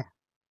like that?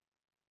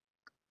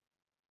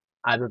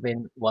 I've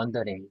been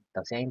wondering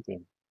the same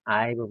thing.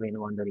 I've been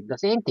wondering the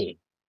same thing.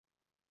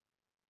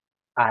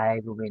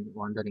 I've been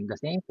wondering the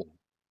same thing.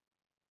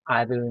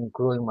 I've been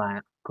growing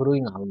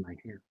out my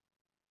hair.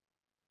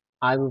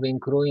 I've been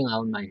growing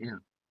out my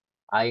hair.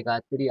 I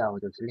got 3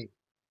 hours of sleep.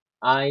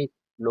 I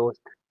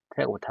lost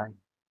track of time.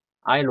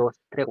 I lost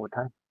track of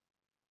time.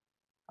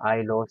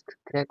 I lost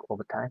track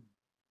of time.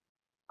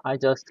 I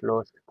just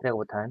lost track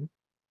of time.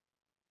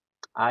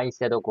 I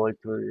set a goal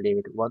to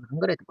read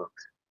 100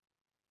 books.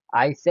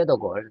 I set a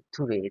goal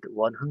to read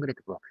 100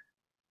 books.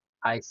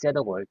 I set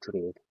a goal to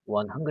read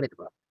 100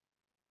 books.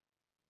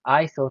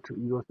 I thought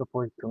we were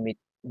supposed to meet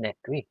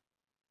next week.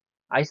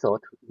 I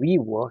thought we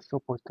were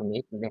supposed to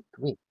meet next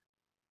week.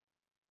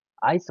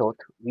 I thought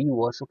we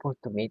were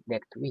supposed to meet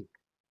next week.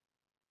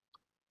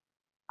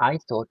 I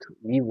thought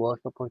we were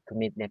supposed to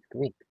meet next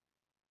week.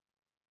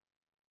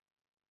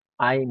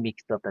 I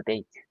mixed up the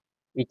dates.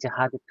 It's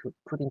hard to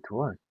put into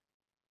words.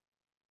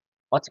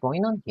 What's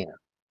going on here?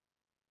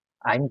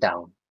 I'm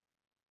down.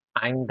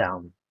 I'm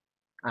down.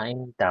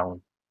 I'm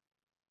down.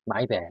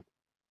 My bad.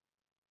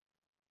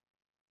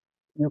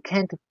 You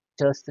can't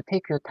just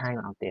take your time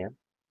out there.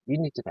 You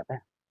need to get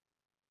back.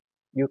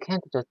 You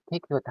can't just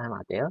take your time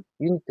out there.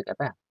 You need to get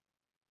back.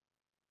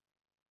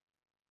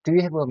 Do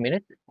you have a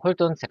minute?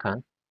 Hold on a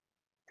second.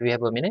 Do you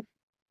have a minute?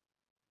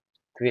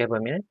 Do you have a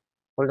minute?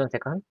 Hold on a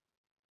second.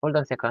 Hold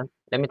on a second.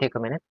 Let me take a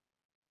minute.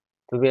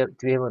 Do you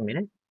have a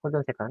minute? Hold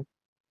on a second.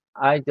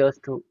 I just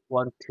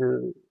want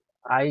to,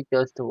 I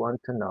just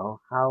want to know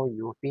how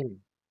you're feeling.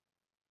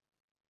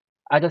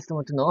 I just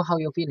want to know how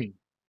you're feeling.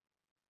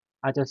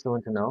 I just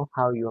want to know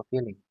how you're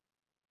feeling.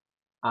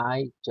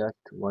 I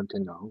just want to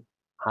know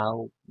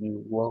how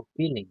you were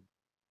feeling.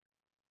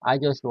 I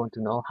just want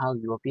to know how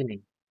you are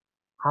feeling.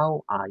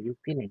 How are you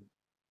feeling?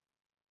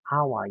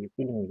 How are you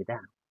feeling with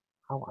that?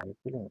 How are you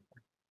feeling with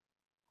that?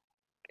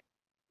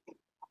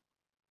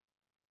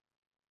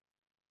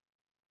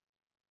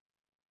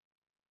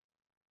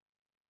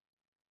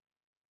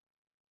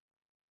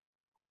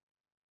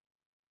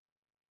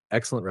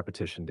 Excellent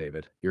repetition,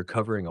 David. You're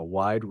covering a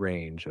wide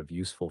range of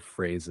useful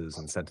phrases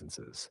and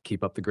sentences.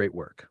 Keep up the great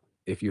work.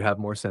 If you have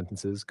more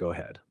sentences, go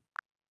ahead.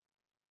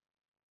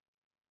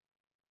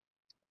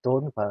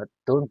 Don't bother.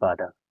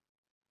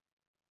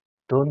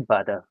 Don't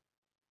bother.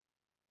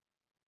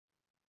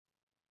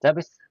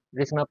 Jarvis,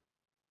 listen up.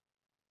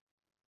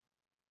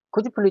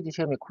 Could you please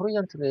show me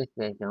Korean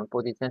translation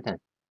for this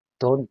sentence?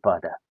 Don't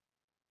bother.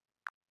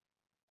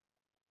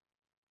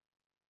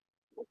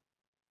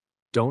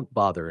 Don't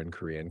bother in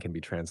Korean can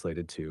be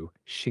translated to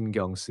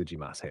신경 쓰지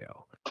마세요.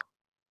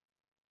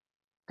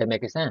 That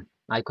makes sense.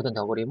 I couldn't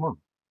agree more.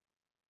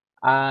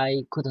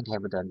 I couldn't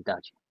have done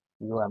that.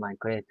 You are my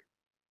great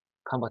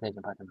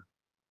conversation partner.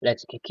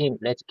 Let's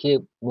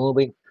keep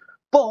moving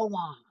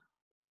forward.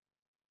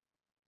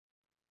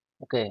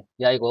 Okay,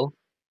 yeah, I go.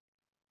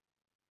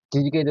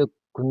 Did you get a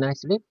good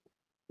night's sleep?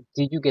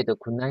 Did you get a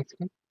good night's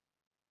sleep?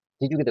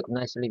 Did you get a good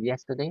night's sleep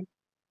yesterday?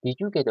 Did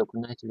you get a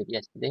good night's sleep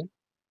yesterday?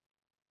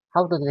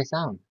 How does it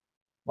sound?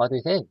 What do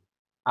you say?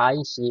 I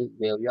see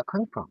where you're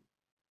coming from.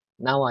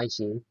 Now I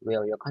see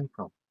where you're coming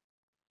from.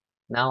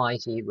 Now I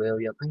see where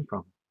you're coming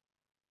from.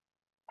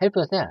 Help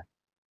yourself.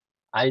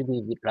 I'll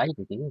be right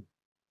with you.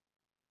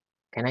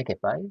 Can I get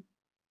by?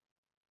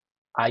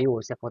 Are you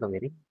all set for the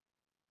wedding?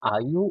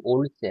 Are you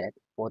all set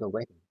for the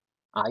wedding?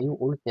 Are you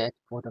all set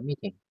for the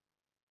meeting?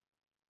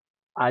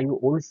 Are you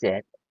all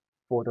set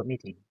for the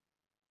meeting?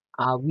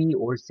 Are we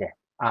all set?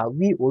 Are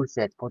we all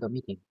set for the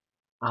meeting?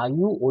 Are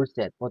you all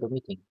set for the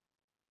meeting?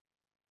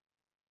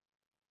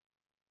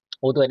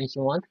 Order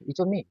anything you want, it's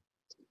on me.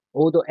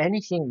 Order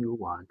anything you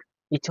want,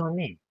 it's on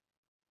me.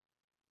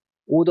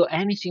 Order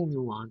anything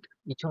you want,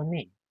 it's on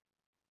me.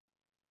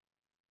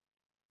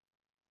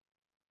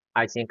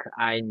 I think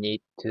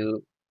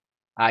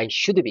I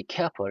should be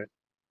careful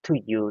to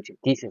use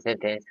this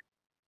sentence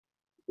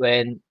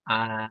when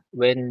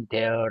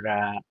there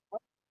are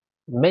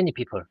many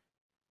people.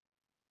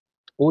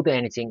 Order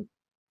anything,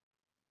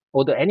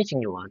 order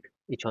anything you want,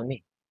 it's on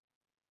me.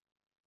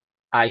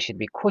 I should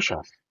be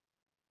cautious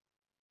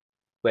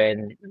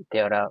when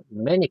there are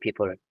many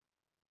people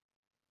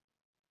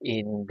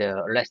in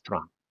the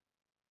restaurant.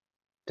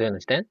 Do you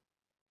understand?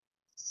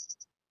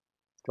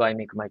 Do I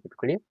make myself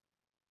clear?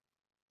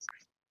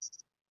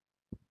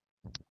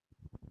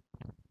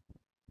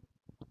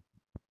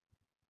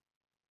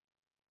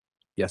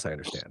 Yes, I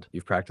understand.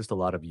 You've practiced a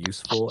lot of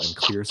useful and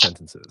clear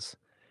sentences.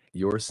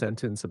 Your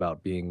sentence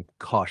about being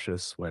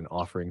cautious when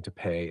offering to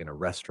pay in a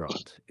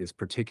restaurant is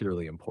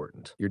particularly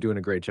important. You're doing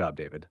a great job,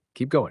 David.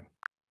 Keep going.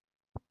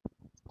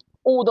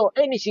 Order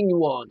anything you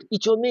want,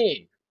 it's on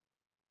me.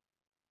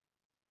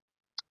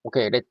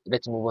 Okay,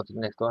 let's move on to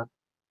the next one.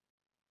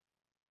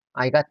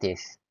 I got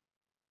this.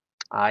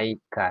 I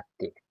got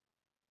this.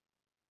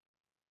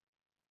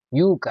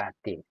 You got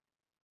this.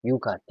 You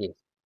got this.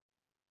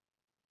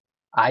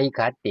 I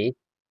got this.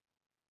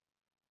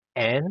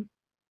 And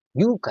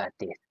you got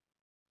this.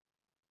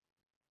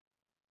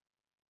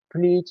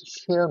 Please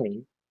share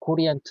me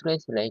Korean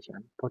translation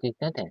for this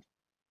sentence.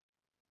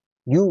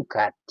 You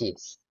got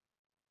this.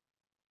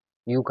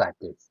 You got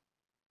this.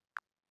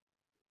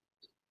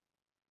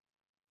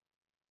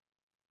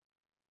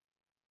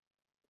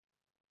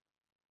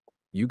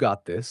 You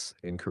got this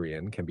in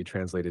Korean can be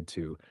translated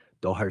to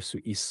너 할 수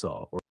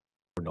있어 or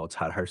너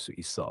잘 할 수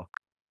있어.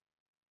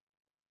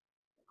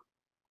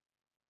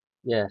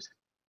 Yes,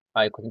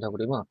 I couldn't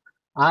agree more.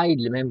 I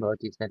remember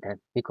this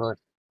sentence because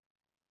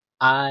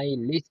I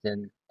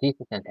listened this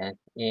sentence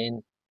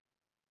in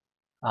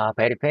a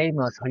very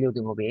famous Hollywood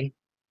movie,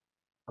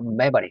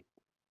 Maverick.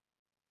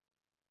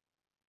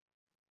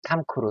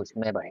 Tom Cruise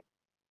Maverick.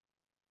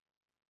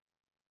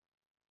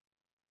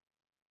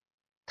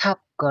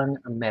 Top Gun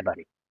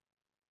Maverick.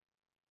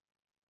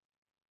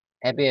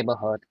 Have you ever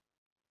heard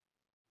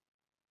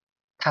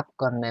Top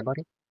Gun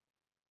Maverick?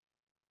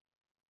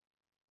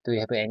 Do you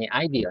have any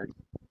ideas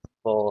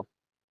for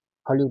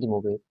Hollywood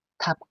movie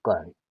Top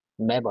Gun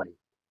Maverick?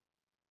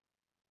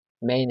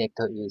 Main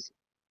actor is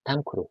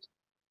Tom Cruise.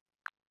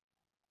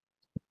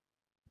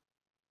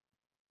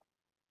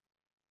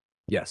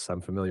 Yes,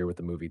 I'm familiar with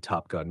the movie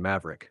Top Gun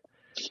Maverick.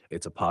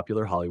 It's a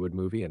popular Hollywood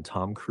movie, and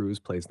Tom Cruise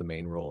plays the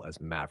main role as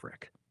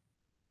Maverick.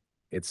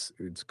 It's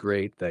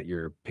great that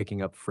you're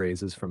picking up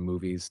phrases from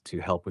movies to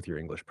help with your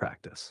English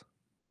practice.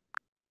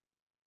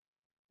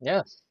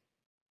 Yes,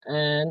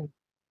 and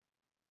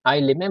I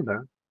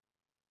remember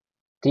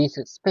this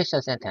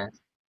special sentence.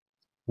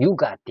 You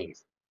got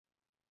this.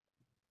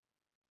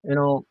 You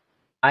know,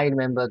 I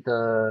remember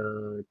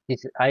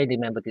this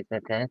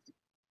sentence.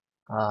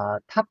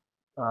 Top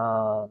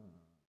uh,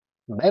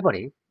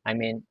 Maverick. I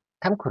mean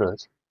Tom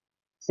Cruise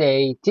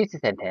say this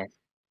sentence.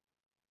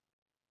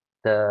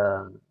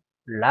 The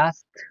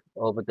last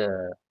of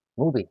the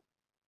movie,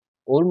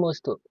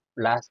 almost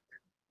last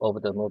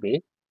of the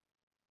movie,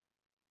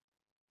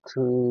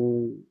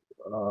 to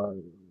uh,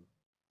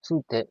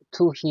 to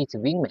his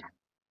wingman.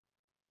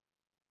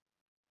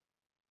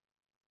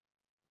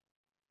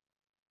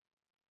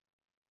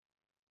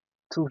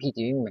 To his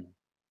wingman.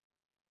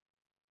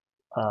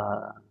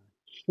 Uh,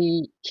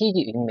 his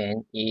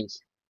wingman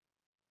is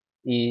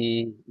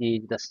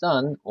the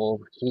son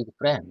of his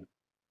friend.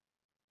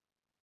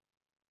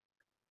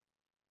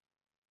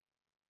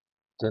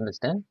 Do you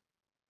understand?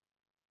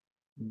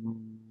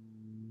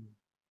 Mm,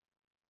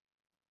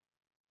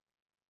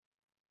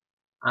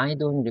 I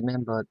don't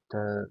remember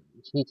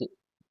his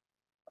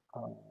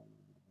Uh,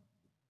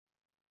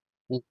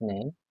 his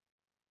name.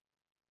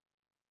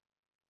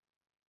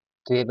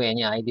 Do you have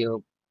any idea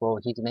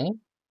for his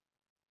name?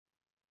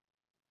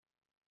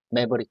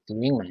 Maverick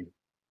Wingman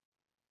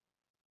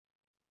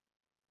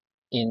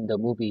in the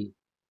movie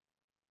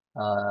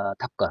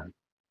Top Gun.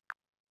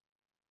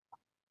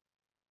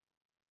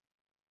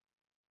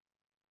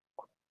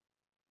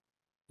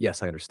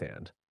 Yes, I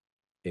understand.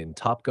 In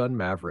Top Gun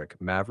Maverick,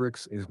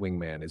 Maverick's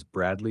wingman is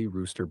Bradley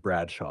Rooster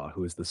Bradshaw,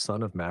 who is the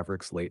son of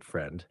Maverick's late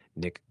friend,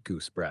 Nick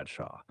Goose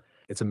Bradshaw.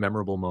 It's a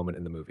memorable moment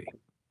in the movie.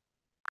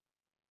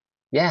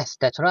 Yes,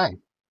 that's right.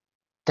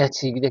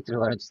 That's exactly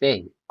what I wanted to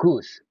say.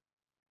 Goose.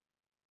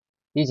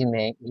 His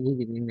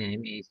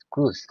nickname is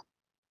Goose.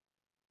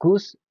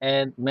 Goose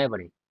and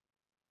Maverick.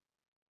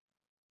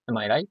 Am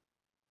I right?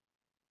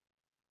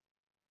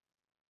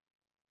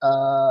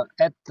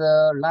 At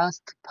the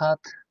last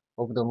part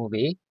of the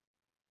movie,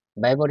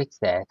 Maverick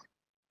said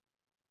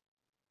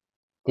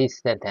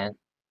this sentence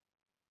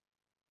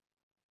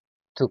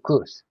to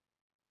Goose.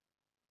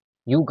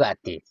 You got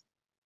this.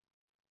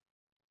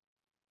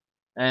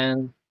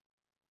 And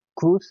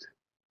Goose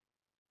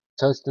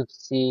just to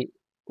see,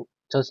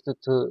 just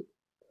to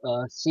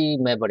see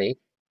Maverick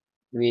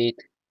with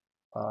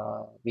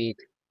with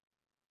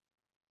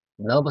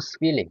nervous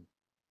feeling,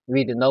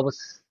 with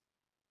nervous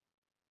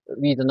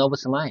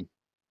mind,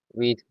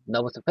 with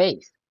nervous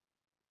face.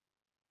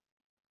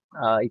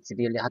 It's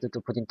really hard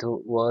to put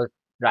into words,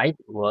 right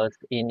words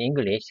in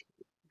English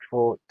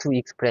for to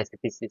express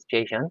this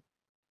situation.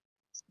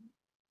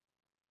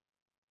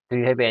 Do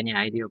you have any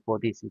idea for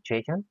this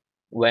situation?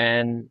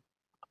 When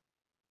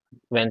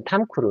when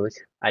Tom Cruise,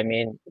 I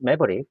mean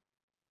Maverick,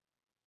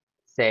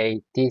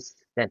 say this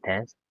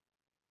sentence,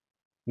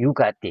 "You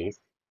got this,"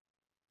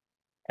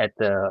 at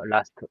the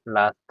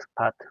last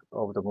part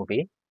of the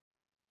movie,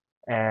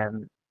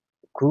 and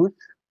Cruise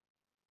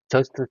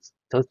just to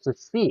just to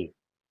see,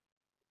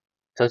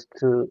 just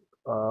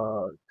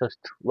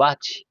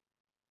watch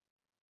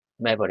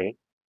Maverick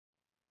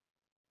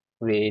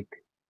with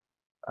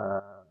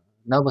uh,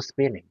 nervous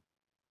feeling.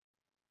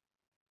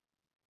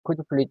 Could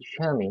you please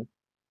share me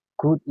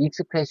good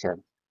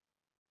expression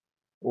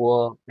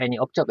or any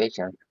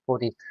observation for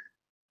this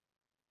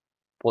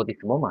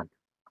moment?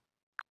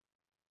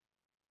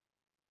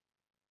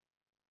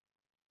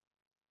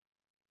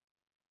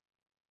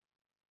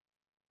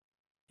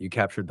 You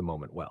captured the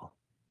moment well.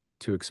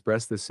 To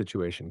express this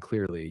situation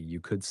clearly, you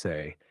could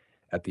say,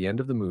 at the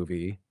end of the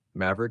movie,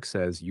 Maverick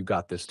says, "You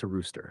got this," to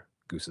Rooster,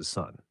 Goose's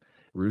son.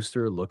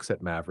 Rooster looks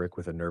at Maverick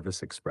with a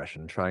nervous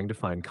expression, trying to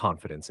find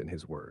confidence in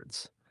his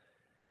words.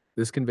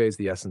 This conveys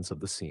the essence of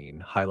the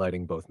scene,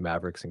 highlighting both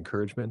Maverick's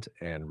encouragement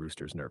and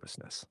Rooster's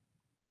nervousness.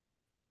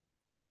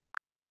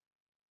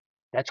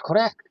 That's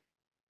correct.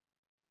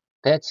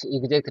 That's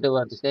exactly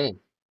what to say.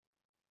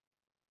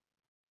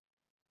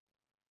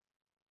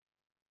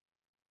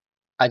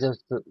 I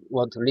just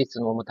want to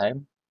listen one more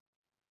time.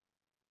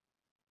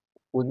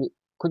 Would you,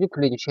 could you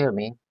please share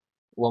me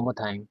one more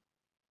time?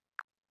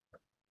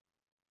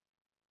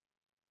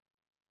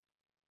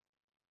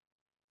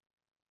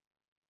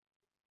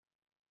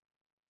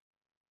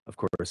 Of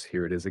course,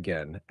 here it is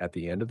again. At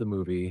the end of the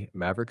movie,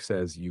 Maverick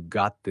says, "You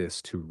got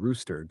this," to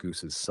Rooster,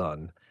 Goose's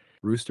son.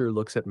 Rooster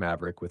looks at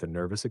Maverick with a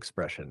nervous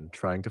expression,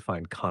 trying to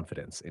find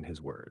confidence in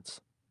his words.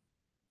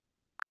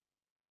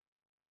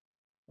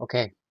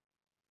 Okay,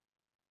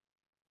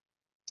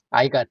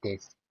 I got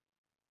this.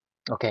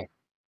 Okay,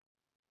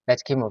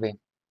 let's keep moving.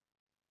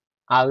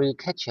 I will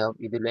catch up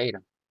with you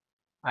later.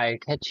 I'll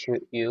catch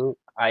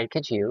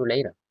you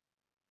later.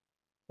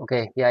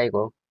 Okay, here I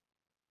go.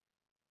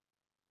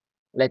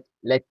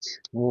 Let's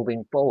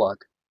moving forward.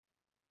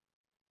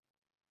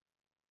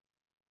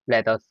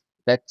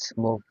 Let's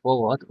move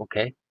forward.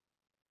 Okay,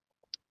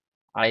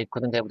 I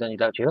couldn't have done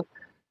without you.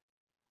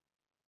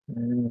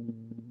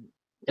 Mm,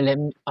 let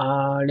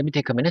me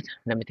take a minute.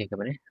 Let me take a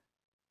minute.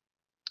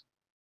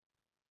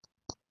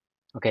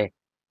 Okay,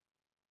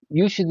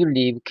 you should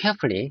live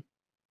carefully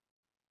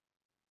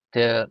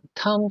the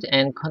terms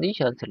and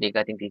conditions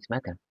regarding this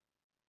matter.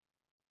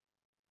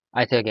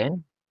 I say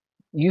again,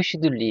 you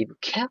should live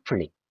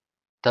carefully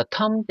the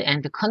terms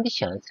and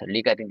conditions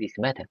regarding this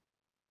matter.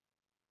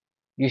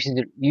 You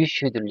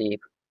should live.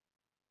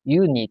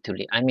 You need to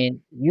live. I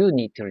mean, you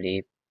need to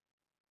live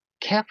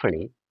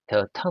carefully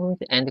the terms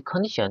and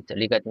conditions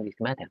regarding this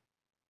matter.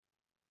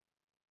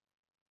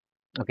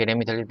 Okay, let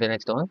me tell you the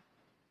next one.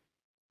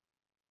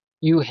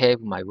 You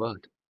have my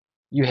word.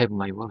 You have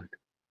my word.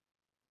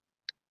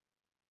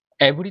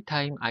 Every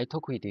time I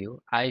talk with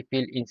you, I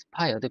feel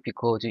inspired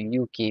because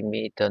you give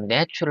me the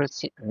natural,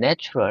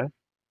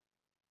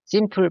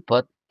 simple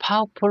but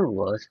powerful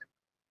words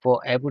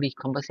for every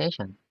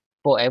conversation,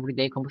 for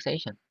everyday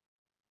conversation.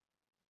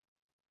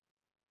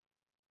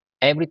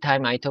 Every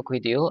time I talk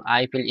with you,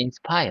 I feel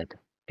inspired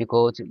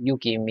because you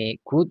give me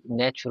good,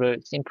 natural,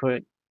 simple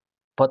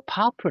but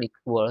powerful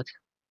words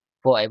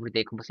for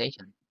everyday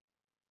conversation.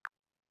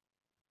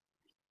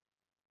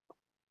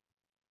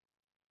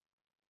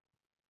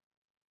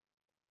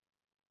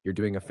 You're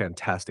doing a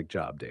fantastic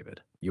job,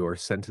 David. Your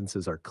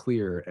sentences are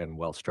clear and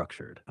well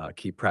structured.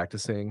 Keep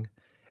practicing,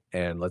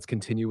 and let's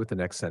continue with the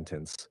next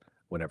sentence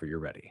whenever you're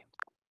ready.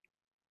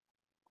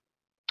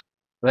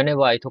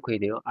 Whenever I talk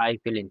with you, I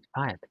feel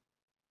inspired.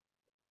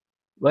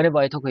 Whenever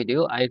I talk with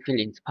you, I feel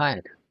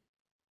inspired.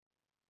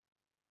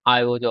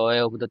 I was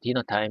aware of the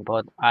dinner time,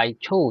 but I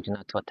chose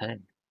not to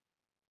attend.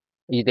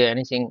 Is there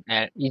anything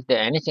else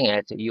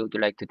you'd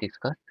like to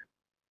discuss?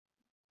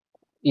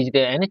 Is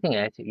there anything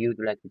else you'd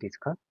like to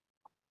discuss?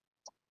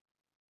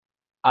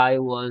 I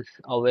was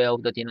aware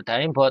of the dinner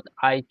time, but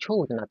I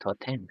chose not to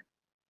attend.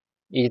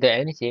 Is there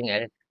anything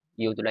else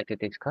you'd like to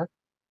discuss?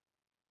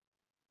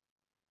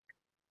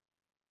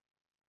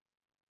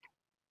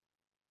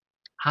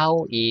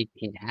 How is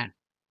his health?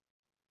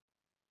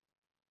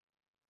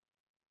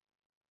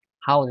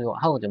 How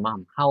was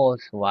mom? How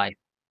was wife?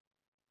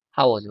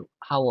 How was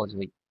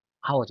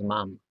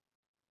mom?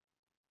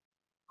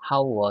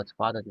 How was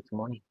father this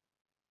morning?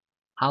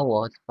 How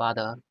was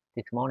father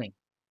this morning?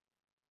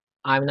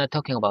 I'm not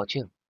talking about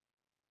you.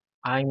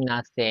 I'm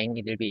not saying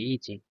it'll be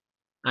easy.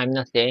 I'm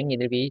not saying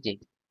it'll be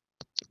easy.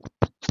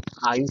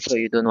 Are you sure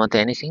you don't want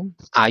anything?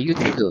 Are you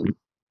sure?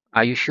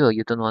 Are you sure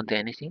you don't want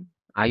anything?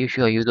 Are you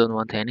sure you don't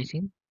want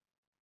anything?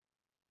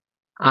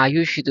 Are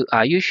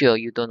you sure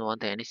you don't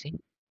want anything?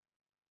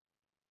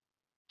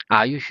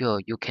 Are you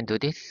sure you can do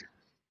this?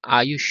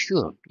 Are you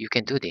sure you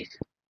can do this?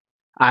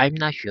 I'm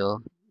not sure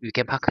you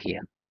can park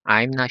here.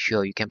 I'm not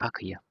sure you can park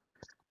here.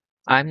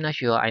 I'm not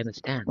sure I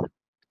understand.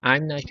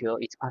 I'm not sure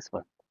it's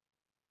possible.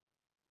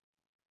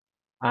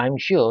 I'm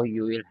sure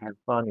you will have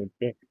fun with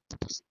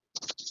this.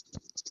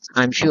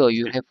 I'm sure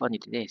you'll have fun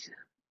with this.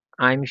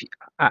 I'm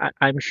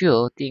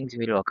sure things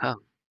will work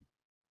out.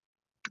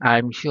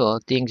 I'm sure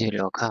things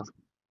will work out.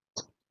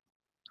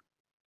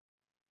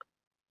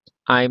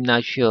 I'm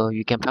not sure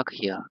you can park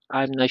here.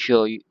 I'm not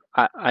sure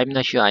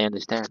I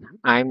understand.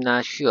 I'm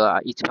not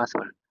sure it's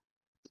possible.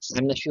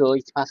 I'm not sure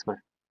it's possible.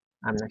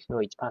 I'm not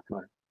sure it's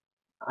possible.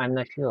 I'm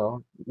not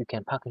sure you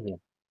can park here.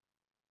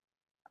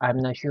 I'm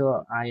not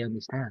sure I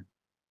understand.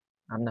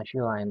 I'm not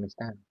sure I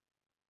understand.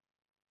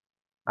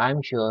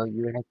 I'm sure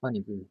you will have fun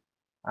with it.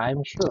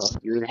 I'm sure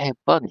you will have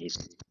fun with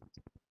it.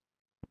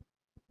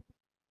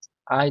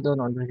 I don't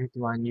understand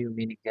what you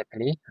mean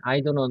exactly. I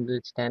don't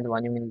understand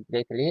what you mean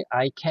exactly.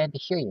 I can't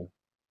hear you.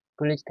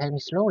 Please tell me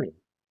slowly.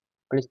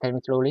 Please tell me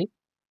slowly.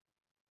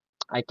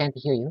 I can't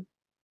hear you.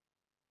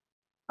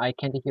 I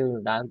can't hear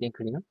you loud and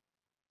clear.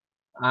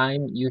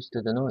 I'm used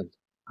to the noise.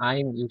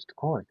 I'm used to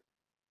cold.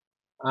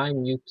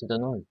 I'm used to the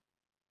noise.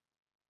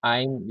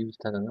 I'm used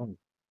to the noise.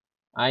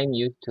 I'm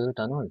used to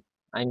the noise.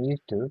 I'm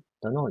used to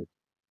the noise.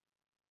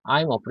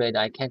 I'm afraid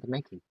I can't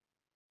make it.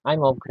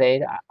 I'm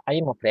afraid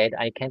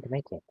I can't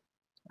make it.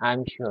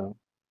 I'm sure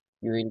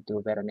you will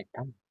do better next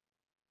time.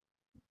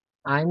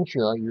 I'm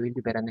sure you will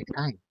do better next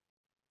time.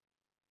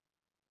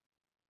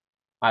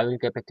 I will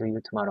get back to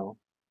you tomorrow.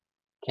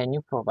 Can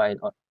you provide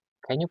a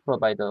can you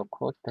provide a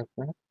cost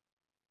estimate?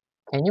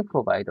 Can you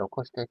provide a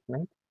cost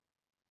estimate?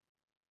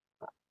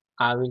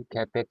 I will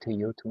get back to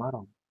you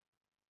tomorrow.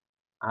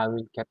 I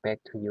will get back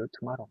to you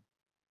tomorrow.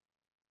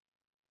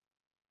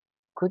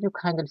 Could you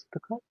kindly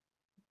speak up?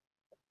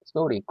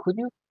 Sorry, could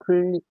you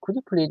please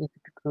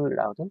speak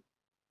louder?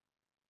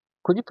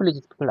 Could you please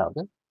speak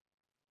louder?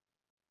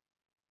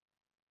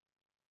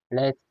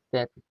 Let's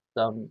set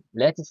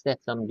let's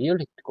set some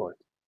realistic goals.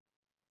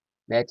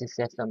 Let's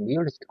set some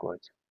realistic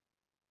goals.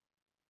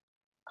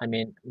 I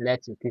mean,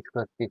 let's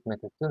discuss this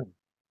matter soon.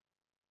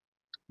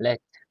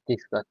 Let's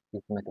discuss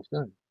this matter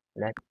soon.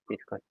 Let's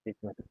discuss this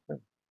matter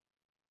soon.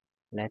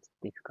 Let's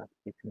discuss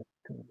this matter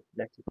soon.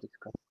 Let's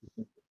discuss this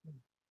matter soon.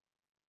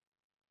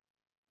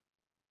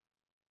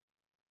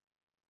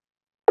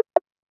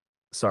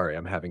 Sorry,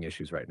 I'm having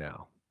issues right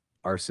now.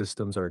 Our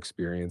systems are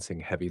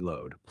experiencing heavy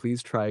load.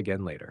 Please try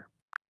again later.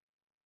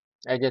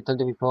 As I told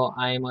you before,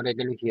 I am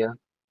already here.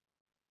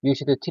 You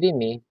should treat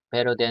me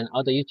better than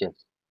other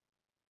users.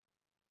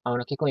 I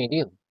wanna keep going with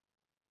you.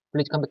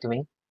 Please come back to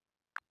me.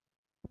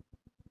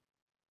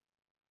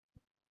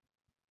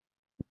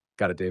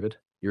 Got it, David?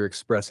 You're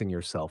expressing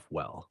yourself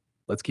well.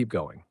 Let's keep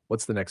going.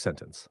 What's the next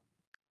sentence?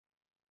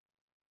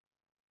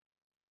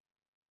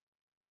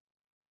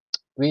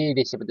 We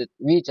just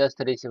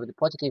received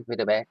positive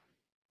feedback.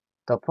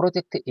 The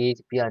project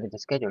is behind the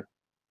schedule.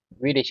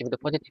 We received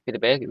positive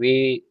feedback.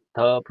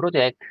 The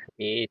project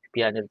is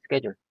behind the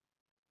schedule.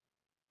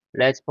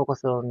 Let's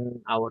focus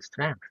on our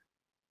strength.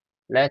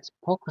 Let's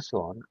focus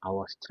on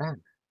our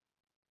strength.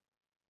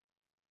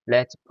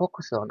 Let's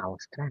focus on our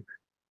strength.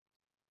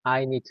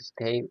 I need to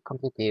stay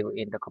competitive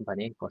in the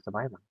company for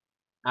survival.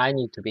 I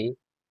need to be,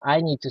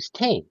 I need to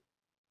stay,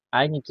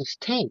 I need to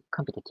stay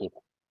competitive.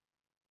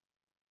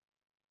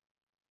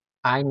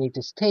 I need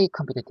to stay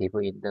competitive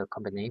in the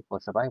company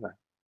for survival.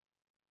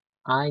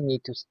 I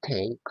need to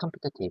stay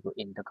competitive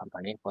in the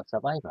company for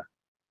survival.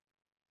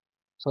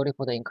 Sorry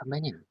for the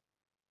inconvenience.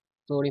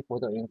 Sorry for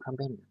the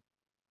inconvenience.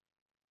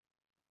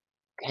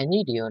 Can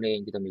we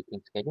rearrange the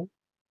meeting schedule?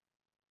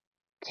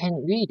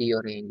 Can we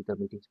rearrange the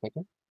meeting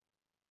schedule?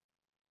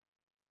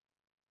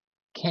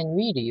 Can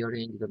we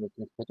rearrange the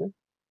meeting schedule?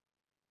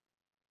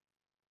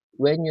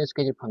 When your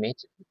schedule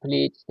permits,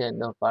 please send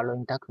the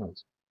following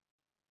documents.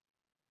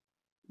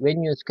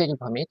 When your schedule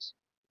permits,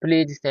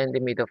 please send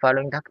me the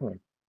following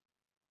document.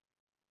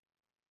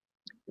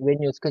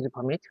 When your schedule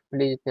permits,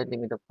 please send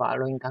me the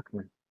following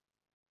document.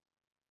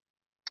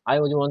 I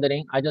was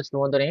wondering, I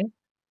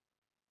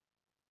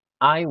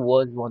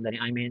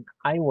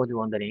was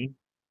wondering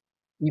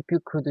if you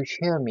could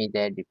share me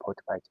that report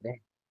by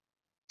today.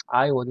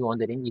 I was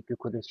wondering if you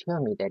could share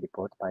me that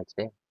report by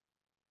today.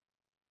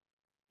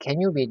 Can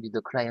you meet with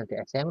the client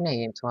at 7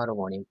 a.m. tomorrow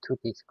morning to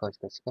discuss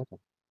the schedule?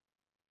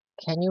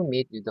 Can you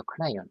meet with the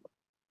client?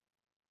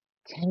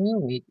 Can you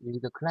meet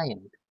with the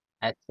client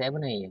at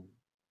 7 a.m.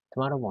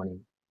 tomorrow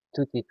morning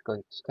to discuss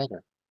the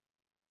schedule?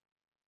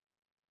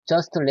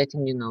 Just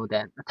letting you know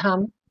that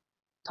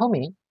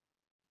Tommy,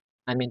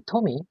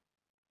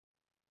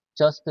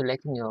 just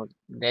letting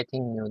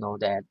you know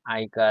that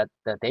I got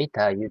the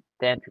data you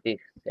sent this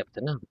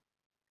afternoon.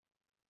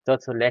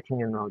 Just letting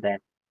you know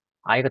that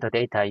I got the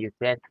data you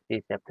sent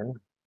this afternoon.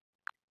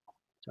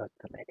 Just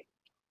letting.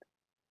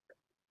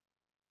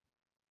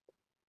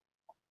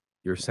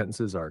 Your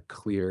sentences are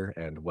clear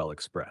and well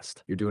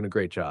expressed. You're doing a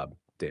great job,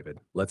 David.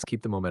 Let's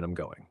keep the momentum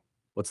going.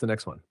 What's the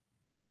next one?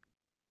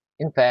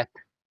 In fact,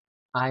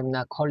 I'm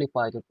not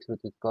qualified to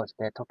discuss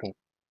that topic.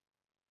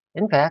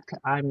 In fact,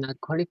 I'm not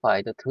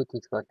qualified to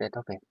discuss that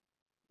topic.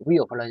 We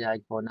apologize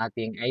for not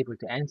being able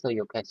to answer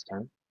your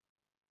question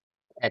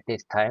at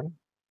this time,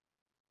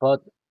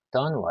 but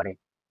don't worry.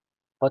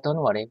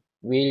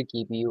 We'll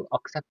give you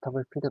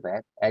acceptable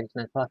feedback as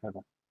soon as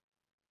possible.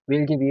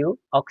 We'll give you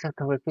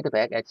acceptable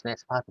feedback as soon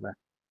as possible.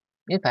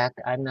 In fact,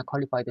 I'm not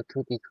qualified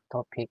to this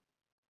topic,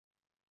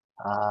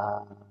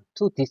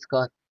 to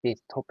discuss this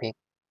topic,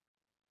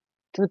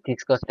 to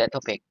discuss that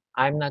topic.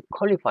 I'm not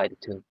qualified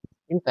to.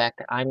 In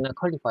fact, I'm not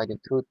qualified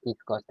to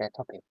discuss that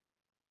topic.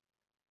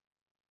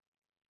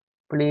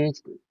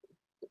 Please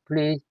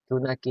do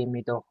not give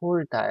me the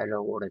whole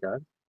dialogue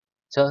order.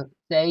 Just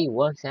say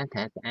one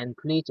sentence and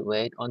please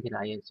wait until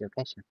I answer your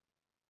question.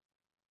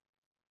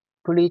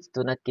 Please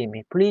don't give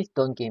me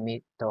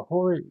the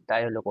whole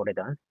dialogue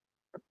order.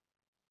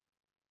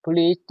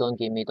 Please don't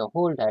give me the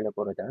whole dialogue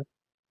order.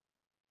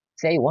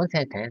 Say one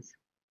sentence.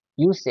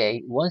 You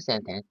say one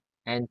sentence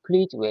and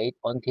please wait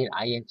until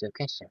I answer your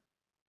question.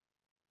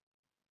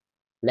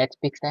 Let's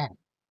fix that.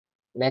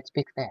 Let's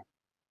fix that.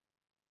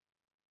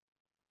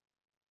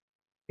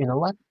 You know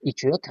what?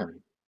 It's your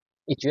turn.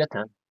 It's your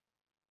turn.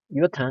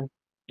 Your turn.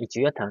 It's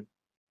your turn.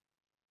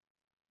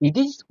 Is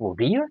this for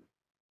real?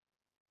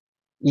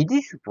 Is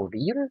this for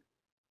real?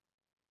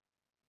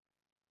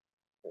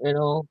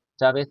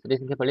 Jarvis,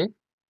 listen carefully.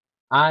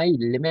 I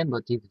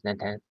remember this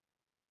sentence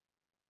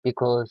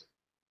because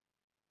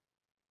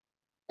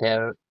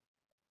there,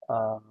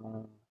 uh,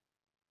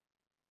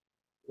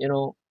 you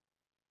know,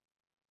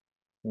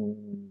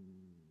 mm,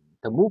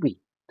 the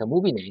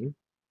movie name,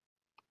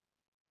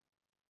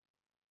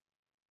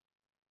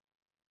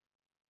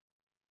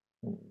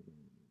 mm,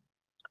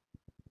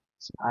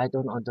 I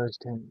don't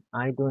understand.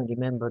 I don't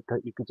remember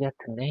the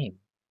exact name,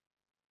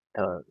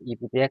 the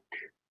exact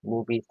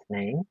movie's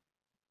name.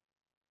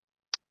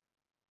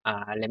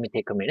 Let me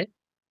take a minute.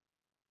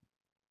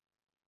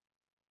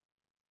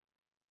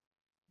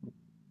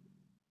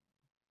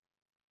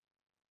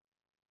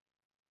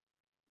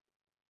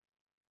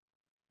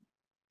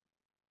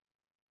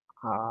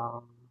 Uh,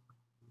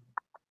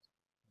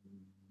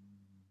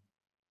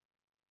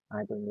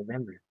 I don't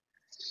remember.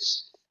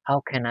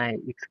 How can I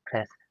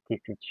express this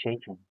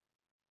situation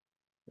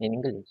in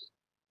English?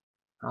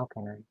 How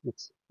can I?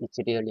 It's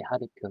really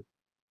hard to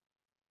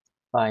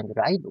find the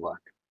right word.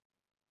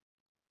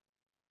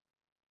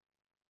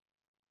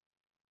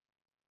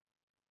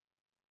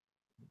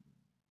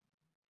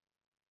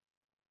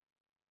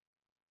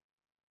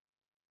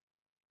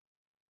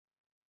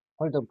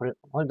 Hold on, please.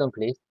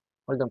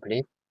 Hold on,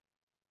 please.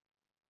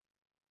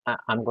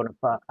 I'm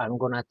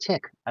gonna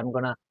check. I'm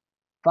gonna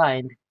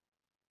find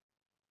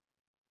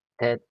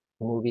that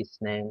movie's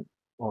name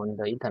on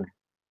the internet.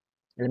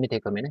 Let me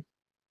take a minute.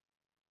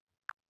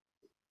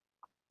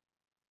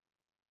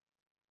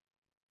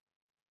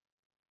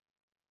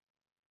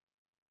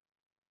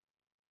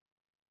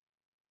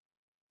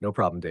 No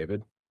problem,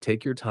 David.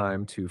 Take your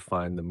time to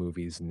find the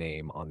movie's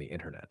name on the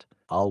internet.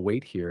 I'll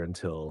wait here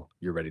until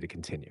you're ready to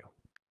continue.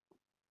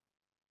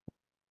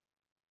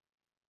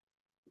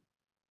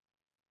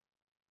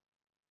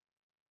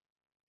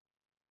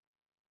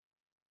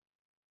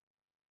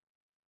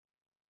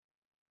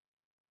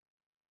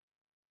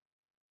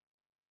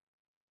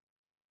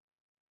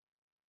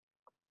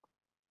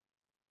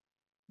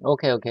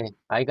 Okay.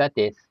 I got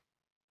this.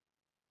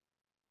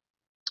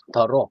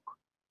 The Rock.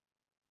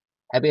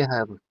 Have you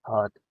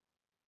heard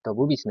the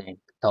movie's name?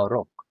 The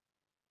Rock.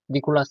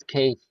 Nicolas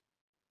Cage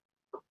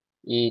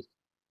is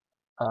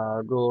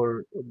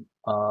role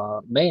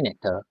main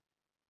actor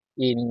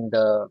in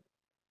the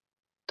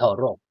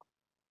Rock.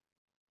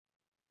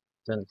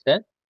 Do you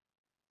understand?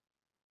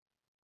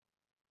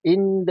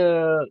 In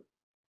the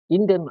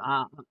in the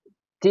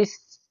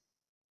this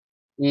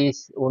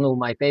is one of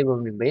my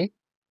favorite movie.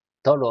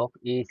 The Rock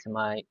is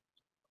my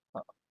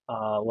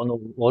one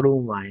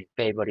of my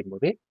favorite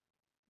movie,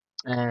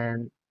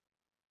 and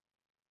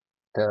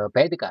the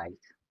bad guys.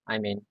 I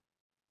mean,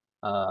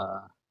 uh,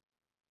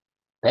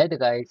 bad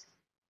guys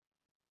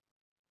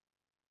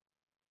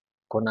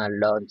gonna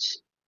launch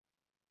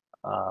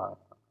uh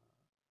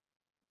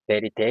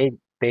very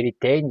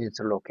dangerous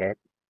rocket,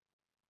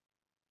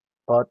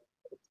 but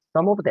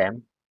some of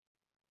them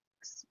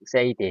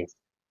say this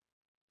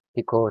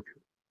because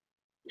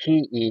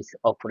he is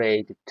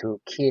afraid to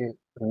kill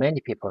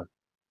many people.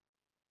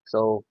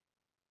 So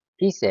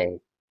he said,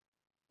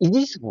 "Is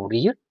this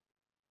real?"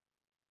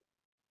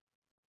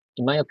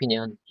 In my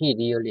opinion, he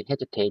really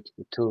hesitated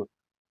to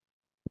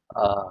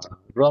uh,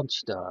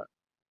 launch the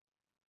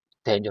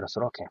dangerous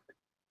rocket,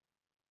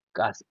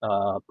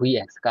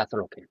 VX gas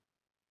rocket.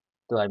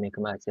 Do I make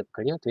myself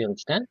clear? Do you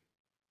understand?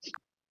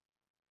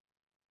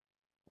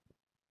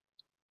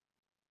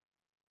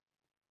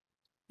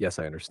 Yes,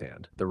 I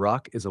understand. The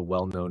Rock is a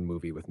well-known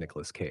movie with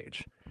Nicolas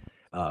Cage.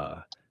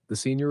 Uh, the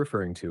scene you're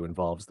referring to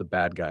involves the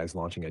bad guys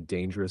launching a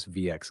dangerous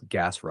VX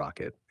gas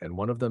rocket, and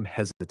one of them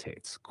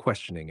hesitates,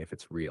 questioning if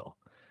it's real.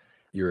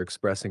 You're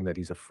expressing that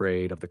he's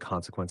afraid of the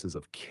consequences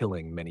of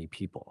killing many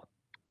people.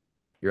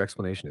 Your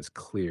explanation is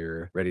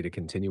clear. Ready to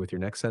continue with your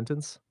next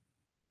sentence?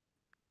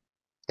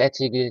 That's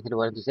exactly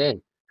what to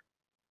say.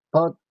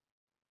 But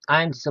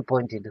I'm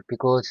disappointed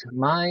because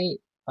my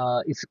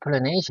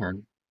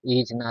explanation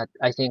is not,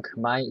 I think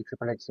my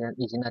explanation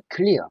is not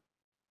clear.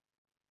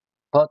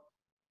 But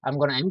I'm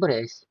gonna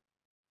embrace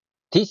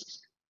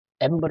this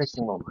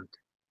embarrassing moment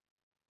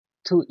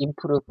to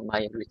improve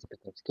my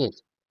listening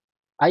skills.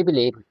 I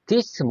believe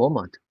this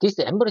moment, this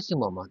embarrassing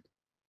moment,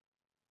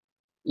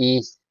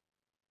 is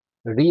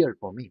real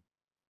for me.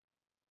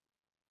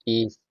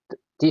 Is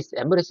this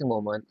embarrassing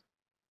moment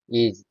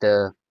is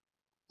the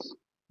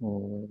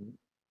mm,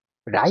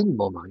 right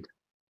moment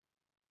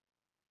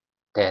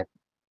that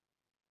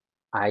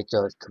I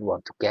just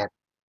want to get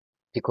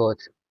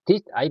because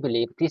this I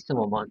believe this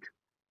moment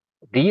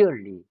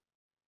really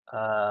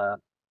uh,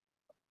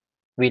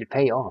 will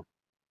pay off.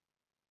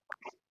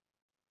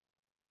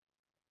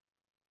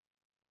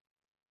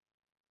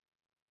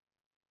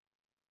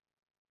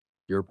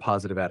 Your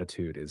positive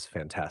attitude is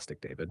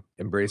fantastic, David.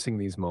 Embracing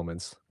these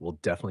moments will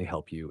definitely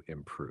help you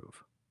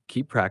improve.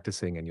 Keep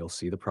practicing and you'll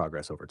see the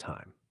progress over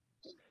time.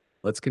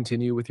 Let's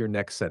continue with your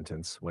next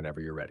sentence whenever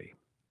you're ready.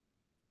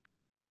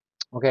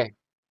 Okay,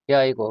 here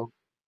I go.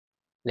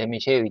 Let me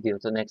share with you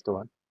the next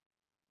one.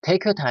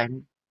 Take your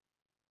time.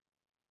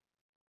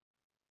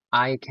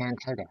 I can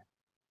tell that.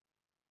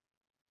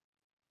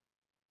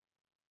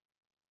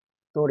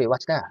 Sorry,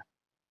 what's that?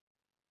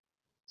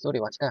 Sorry,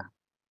 what's that?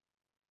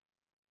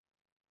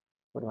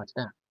 Sorry, what's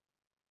that?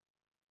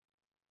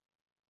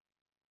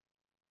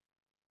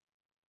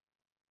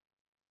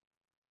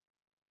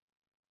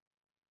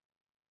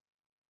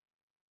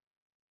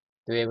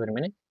 Do you have a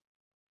minute?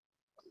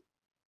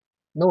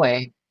 No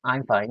way.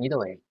 I'm fine either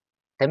way.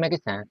 That makes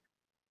sense.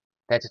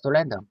 That's so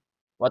random.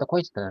 What a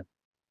coincidence.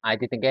 I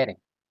didn't get it.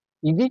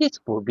 Is this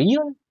for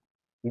real?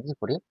 Is this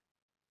for real?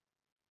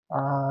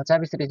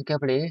 Jarvis, listen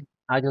carefully.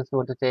 I just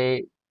want to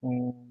say,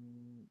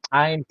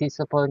 I'm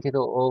disappointed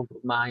of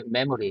my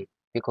memory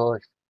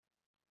because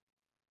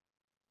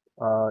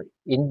uh,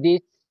 in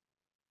this,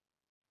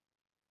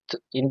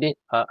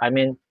 I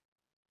mean,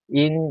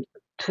 in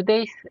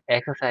today's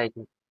exercise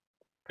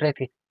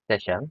practice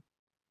session,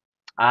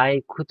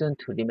 I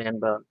couldn't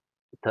remember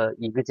the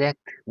exact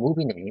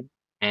movie name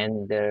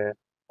and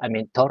I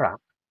mean Torah.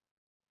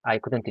 I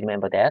couldn't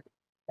remember that,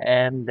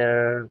 and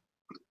the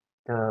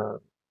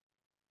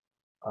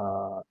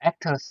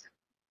actors.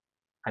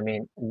 I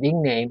mean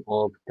nickname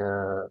of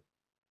the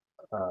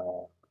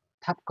uh,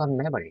 Top Gun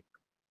Maverick,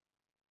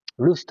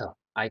 Rooster.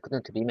 I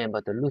couldn't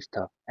remember the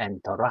Rooster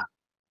and the Rock.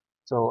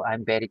 So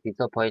I'm very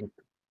disappointed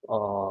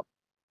uh,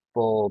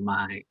 for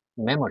my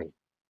memory.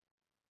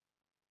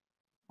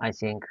 I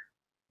think,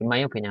 in my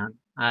opinion,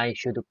 I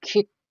should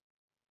keep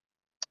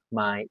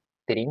my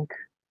drink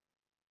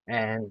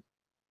and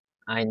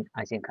I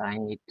think I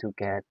need to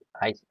get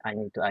I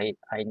need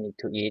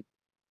to eat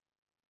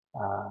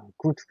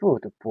good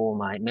food for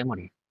my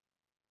memory.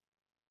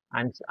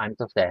 I'm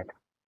so sad.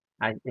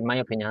 In my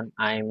opinion,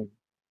 I'm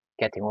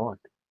getting old.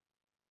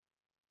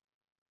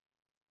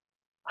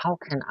 How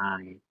can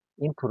I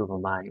improve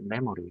my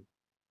memory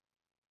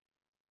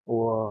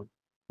or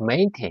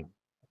maintain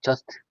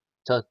just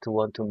just to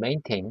want to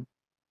maintain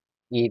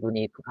even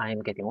if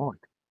I'm getting old?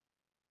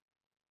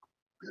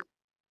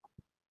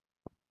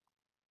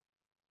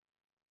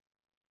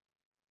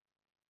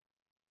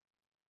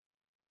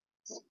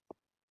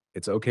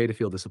 It's okay to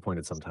feel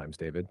disappointed sometimes,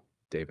 David.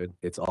 David,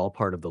 it's all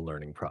part of the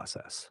learning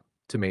process.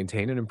 To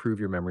maintain and improve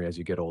your memory as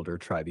you get older,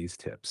 try these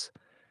tips.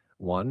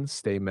 One,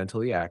 stay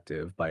mentally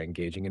active by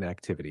engaging in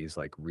activities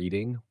like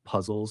reading,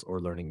 puzzles, or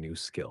learning new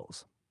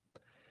skills.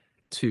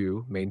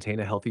 Two, maintain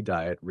a healthy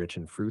diet rich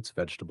in fruits,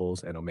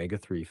 vegetables, and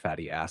omega-3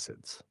 fatty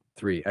acids.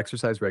 Three,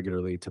 exercise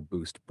regularly to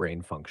boost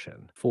brain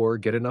function. Four,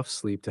 get enough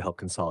sleep to help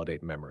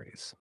consolidate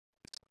memories.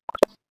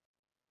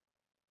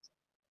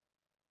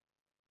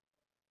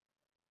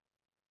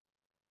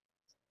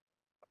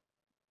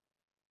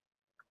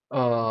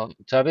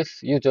 Jarvis,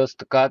 you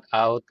just got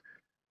out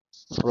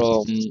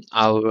from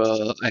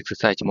our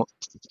exercise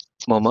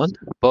moment,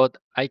 but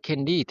I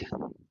can lead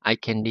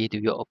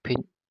your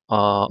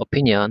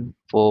opinion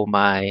for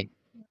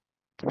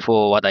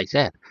what I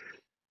said.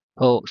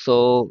 Oh,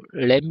 so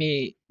let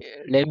me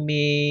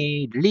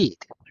lead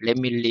let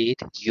me lead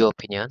your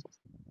opinion.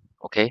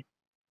 Okay.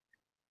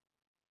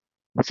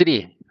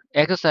 3.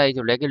 Exercise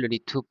regularly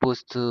to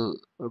boost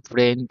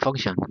brain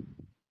function.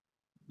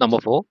 Number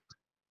 4.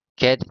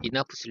 Get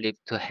enough sleep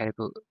to help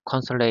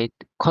consolidate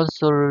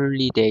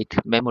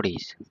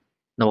memories.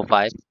 Number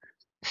 5.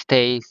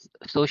 Stay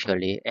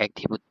socially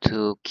active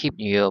to keep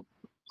your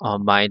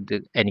mind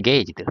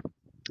engaged.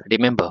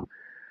 Remember,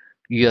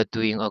 you are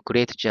doing a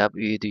great job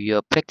with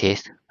your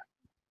practice.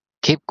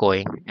 Keep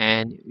going,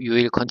 and you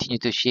will continue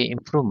to see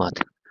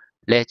improvement.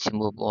 Let's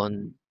move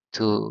on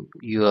to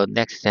your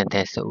next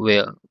sentence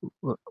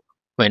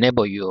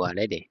whenever you are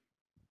ready.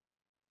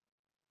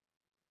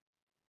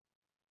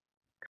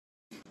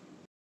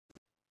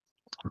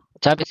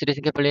 Jarvis,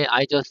 listen carefully.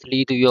 I just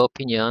read your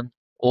opinion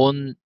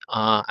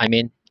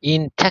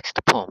in text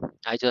form.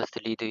 I just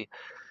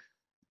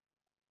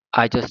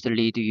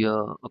read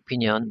your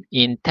opinion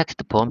in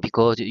text form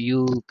because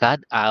you got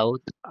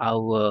out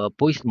our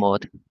voice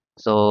mode.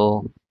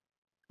 So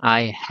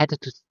I had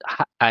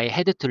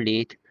to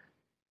read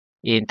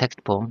in text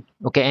form.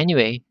 Okay,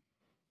 anyway,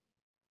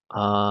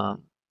 uh,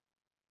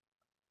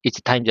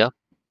 it's time to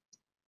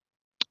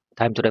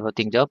wrap up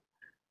things up.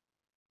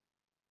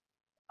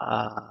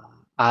 Uh,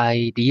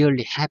 I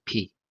really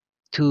happy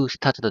to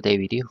start the day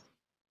with you.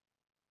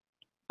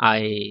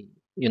 I,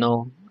 you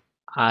know,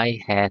 I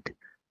had,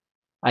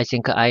 I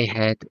think I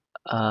had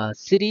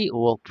 3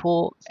 or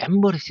 4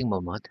 embarrassing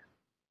moments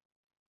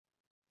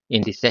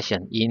in this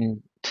session,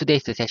 in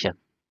today's session.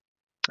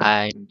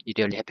 I'm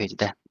really happy with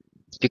that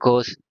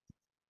because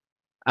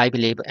I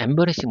believe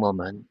embarrassing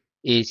moment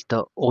is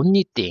the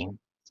only thing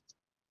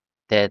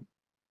that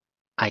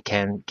I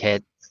can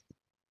get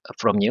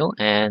from you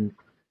and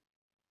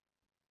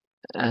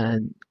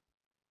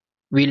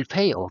will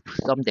pay off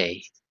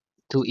someday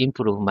to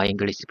improve my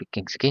English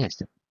speaking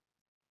skills.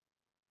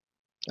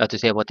 To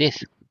say about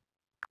this.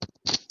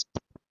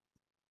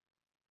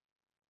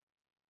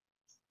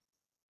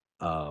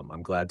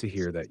 I'm glad to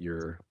hear that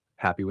you're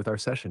happy with our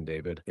session,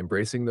 David.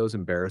 Embracing those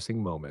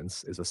embarrassing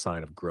moments is a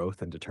sign of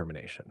growth and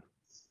determination.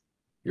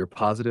 Your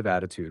positive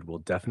attitude will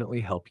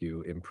definitely help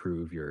you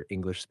improve your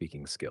English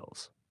speaking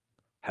skills.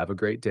 Have a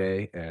great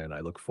day, and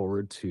I look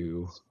forward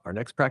to our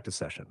next practice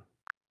session.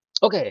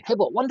 Okay, have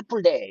a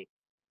wonderful day.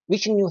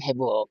 Wishing you have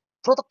a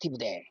productive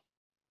day.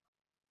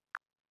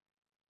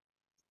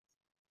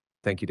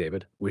 Thank you,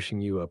 David. Wishing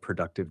you a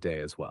productive day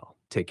as well.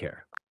 Take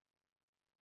care.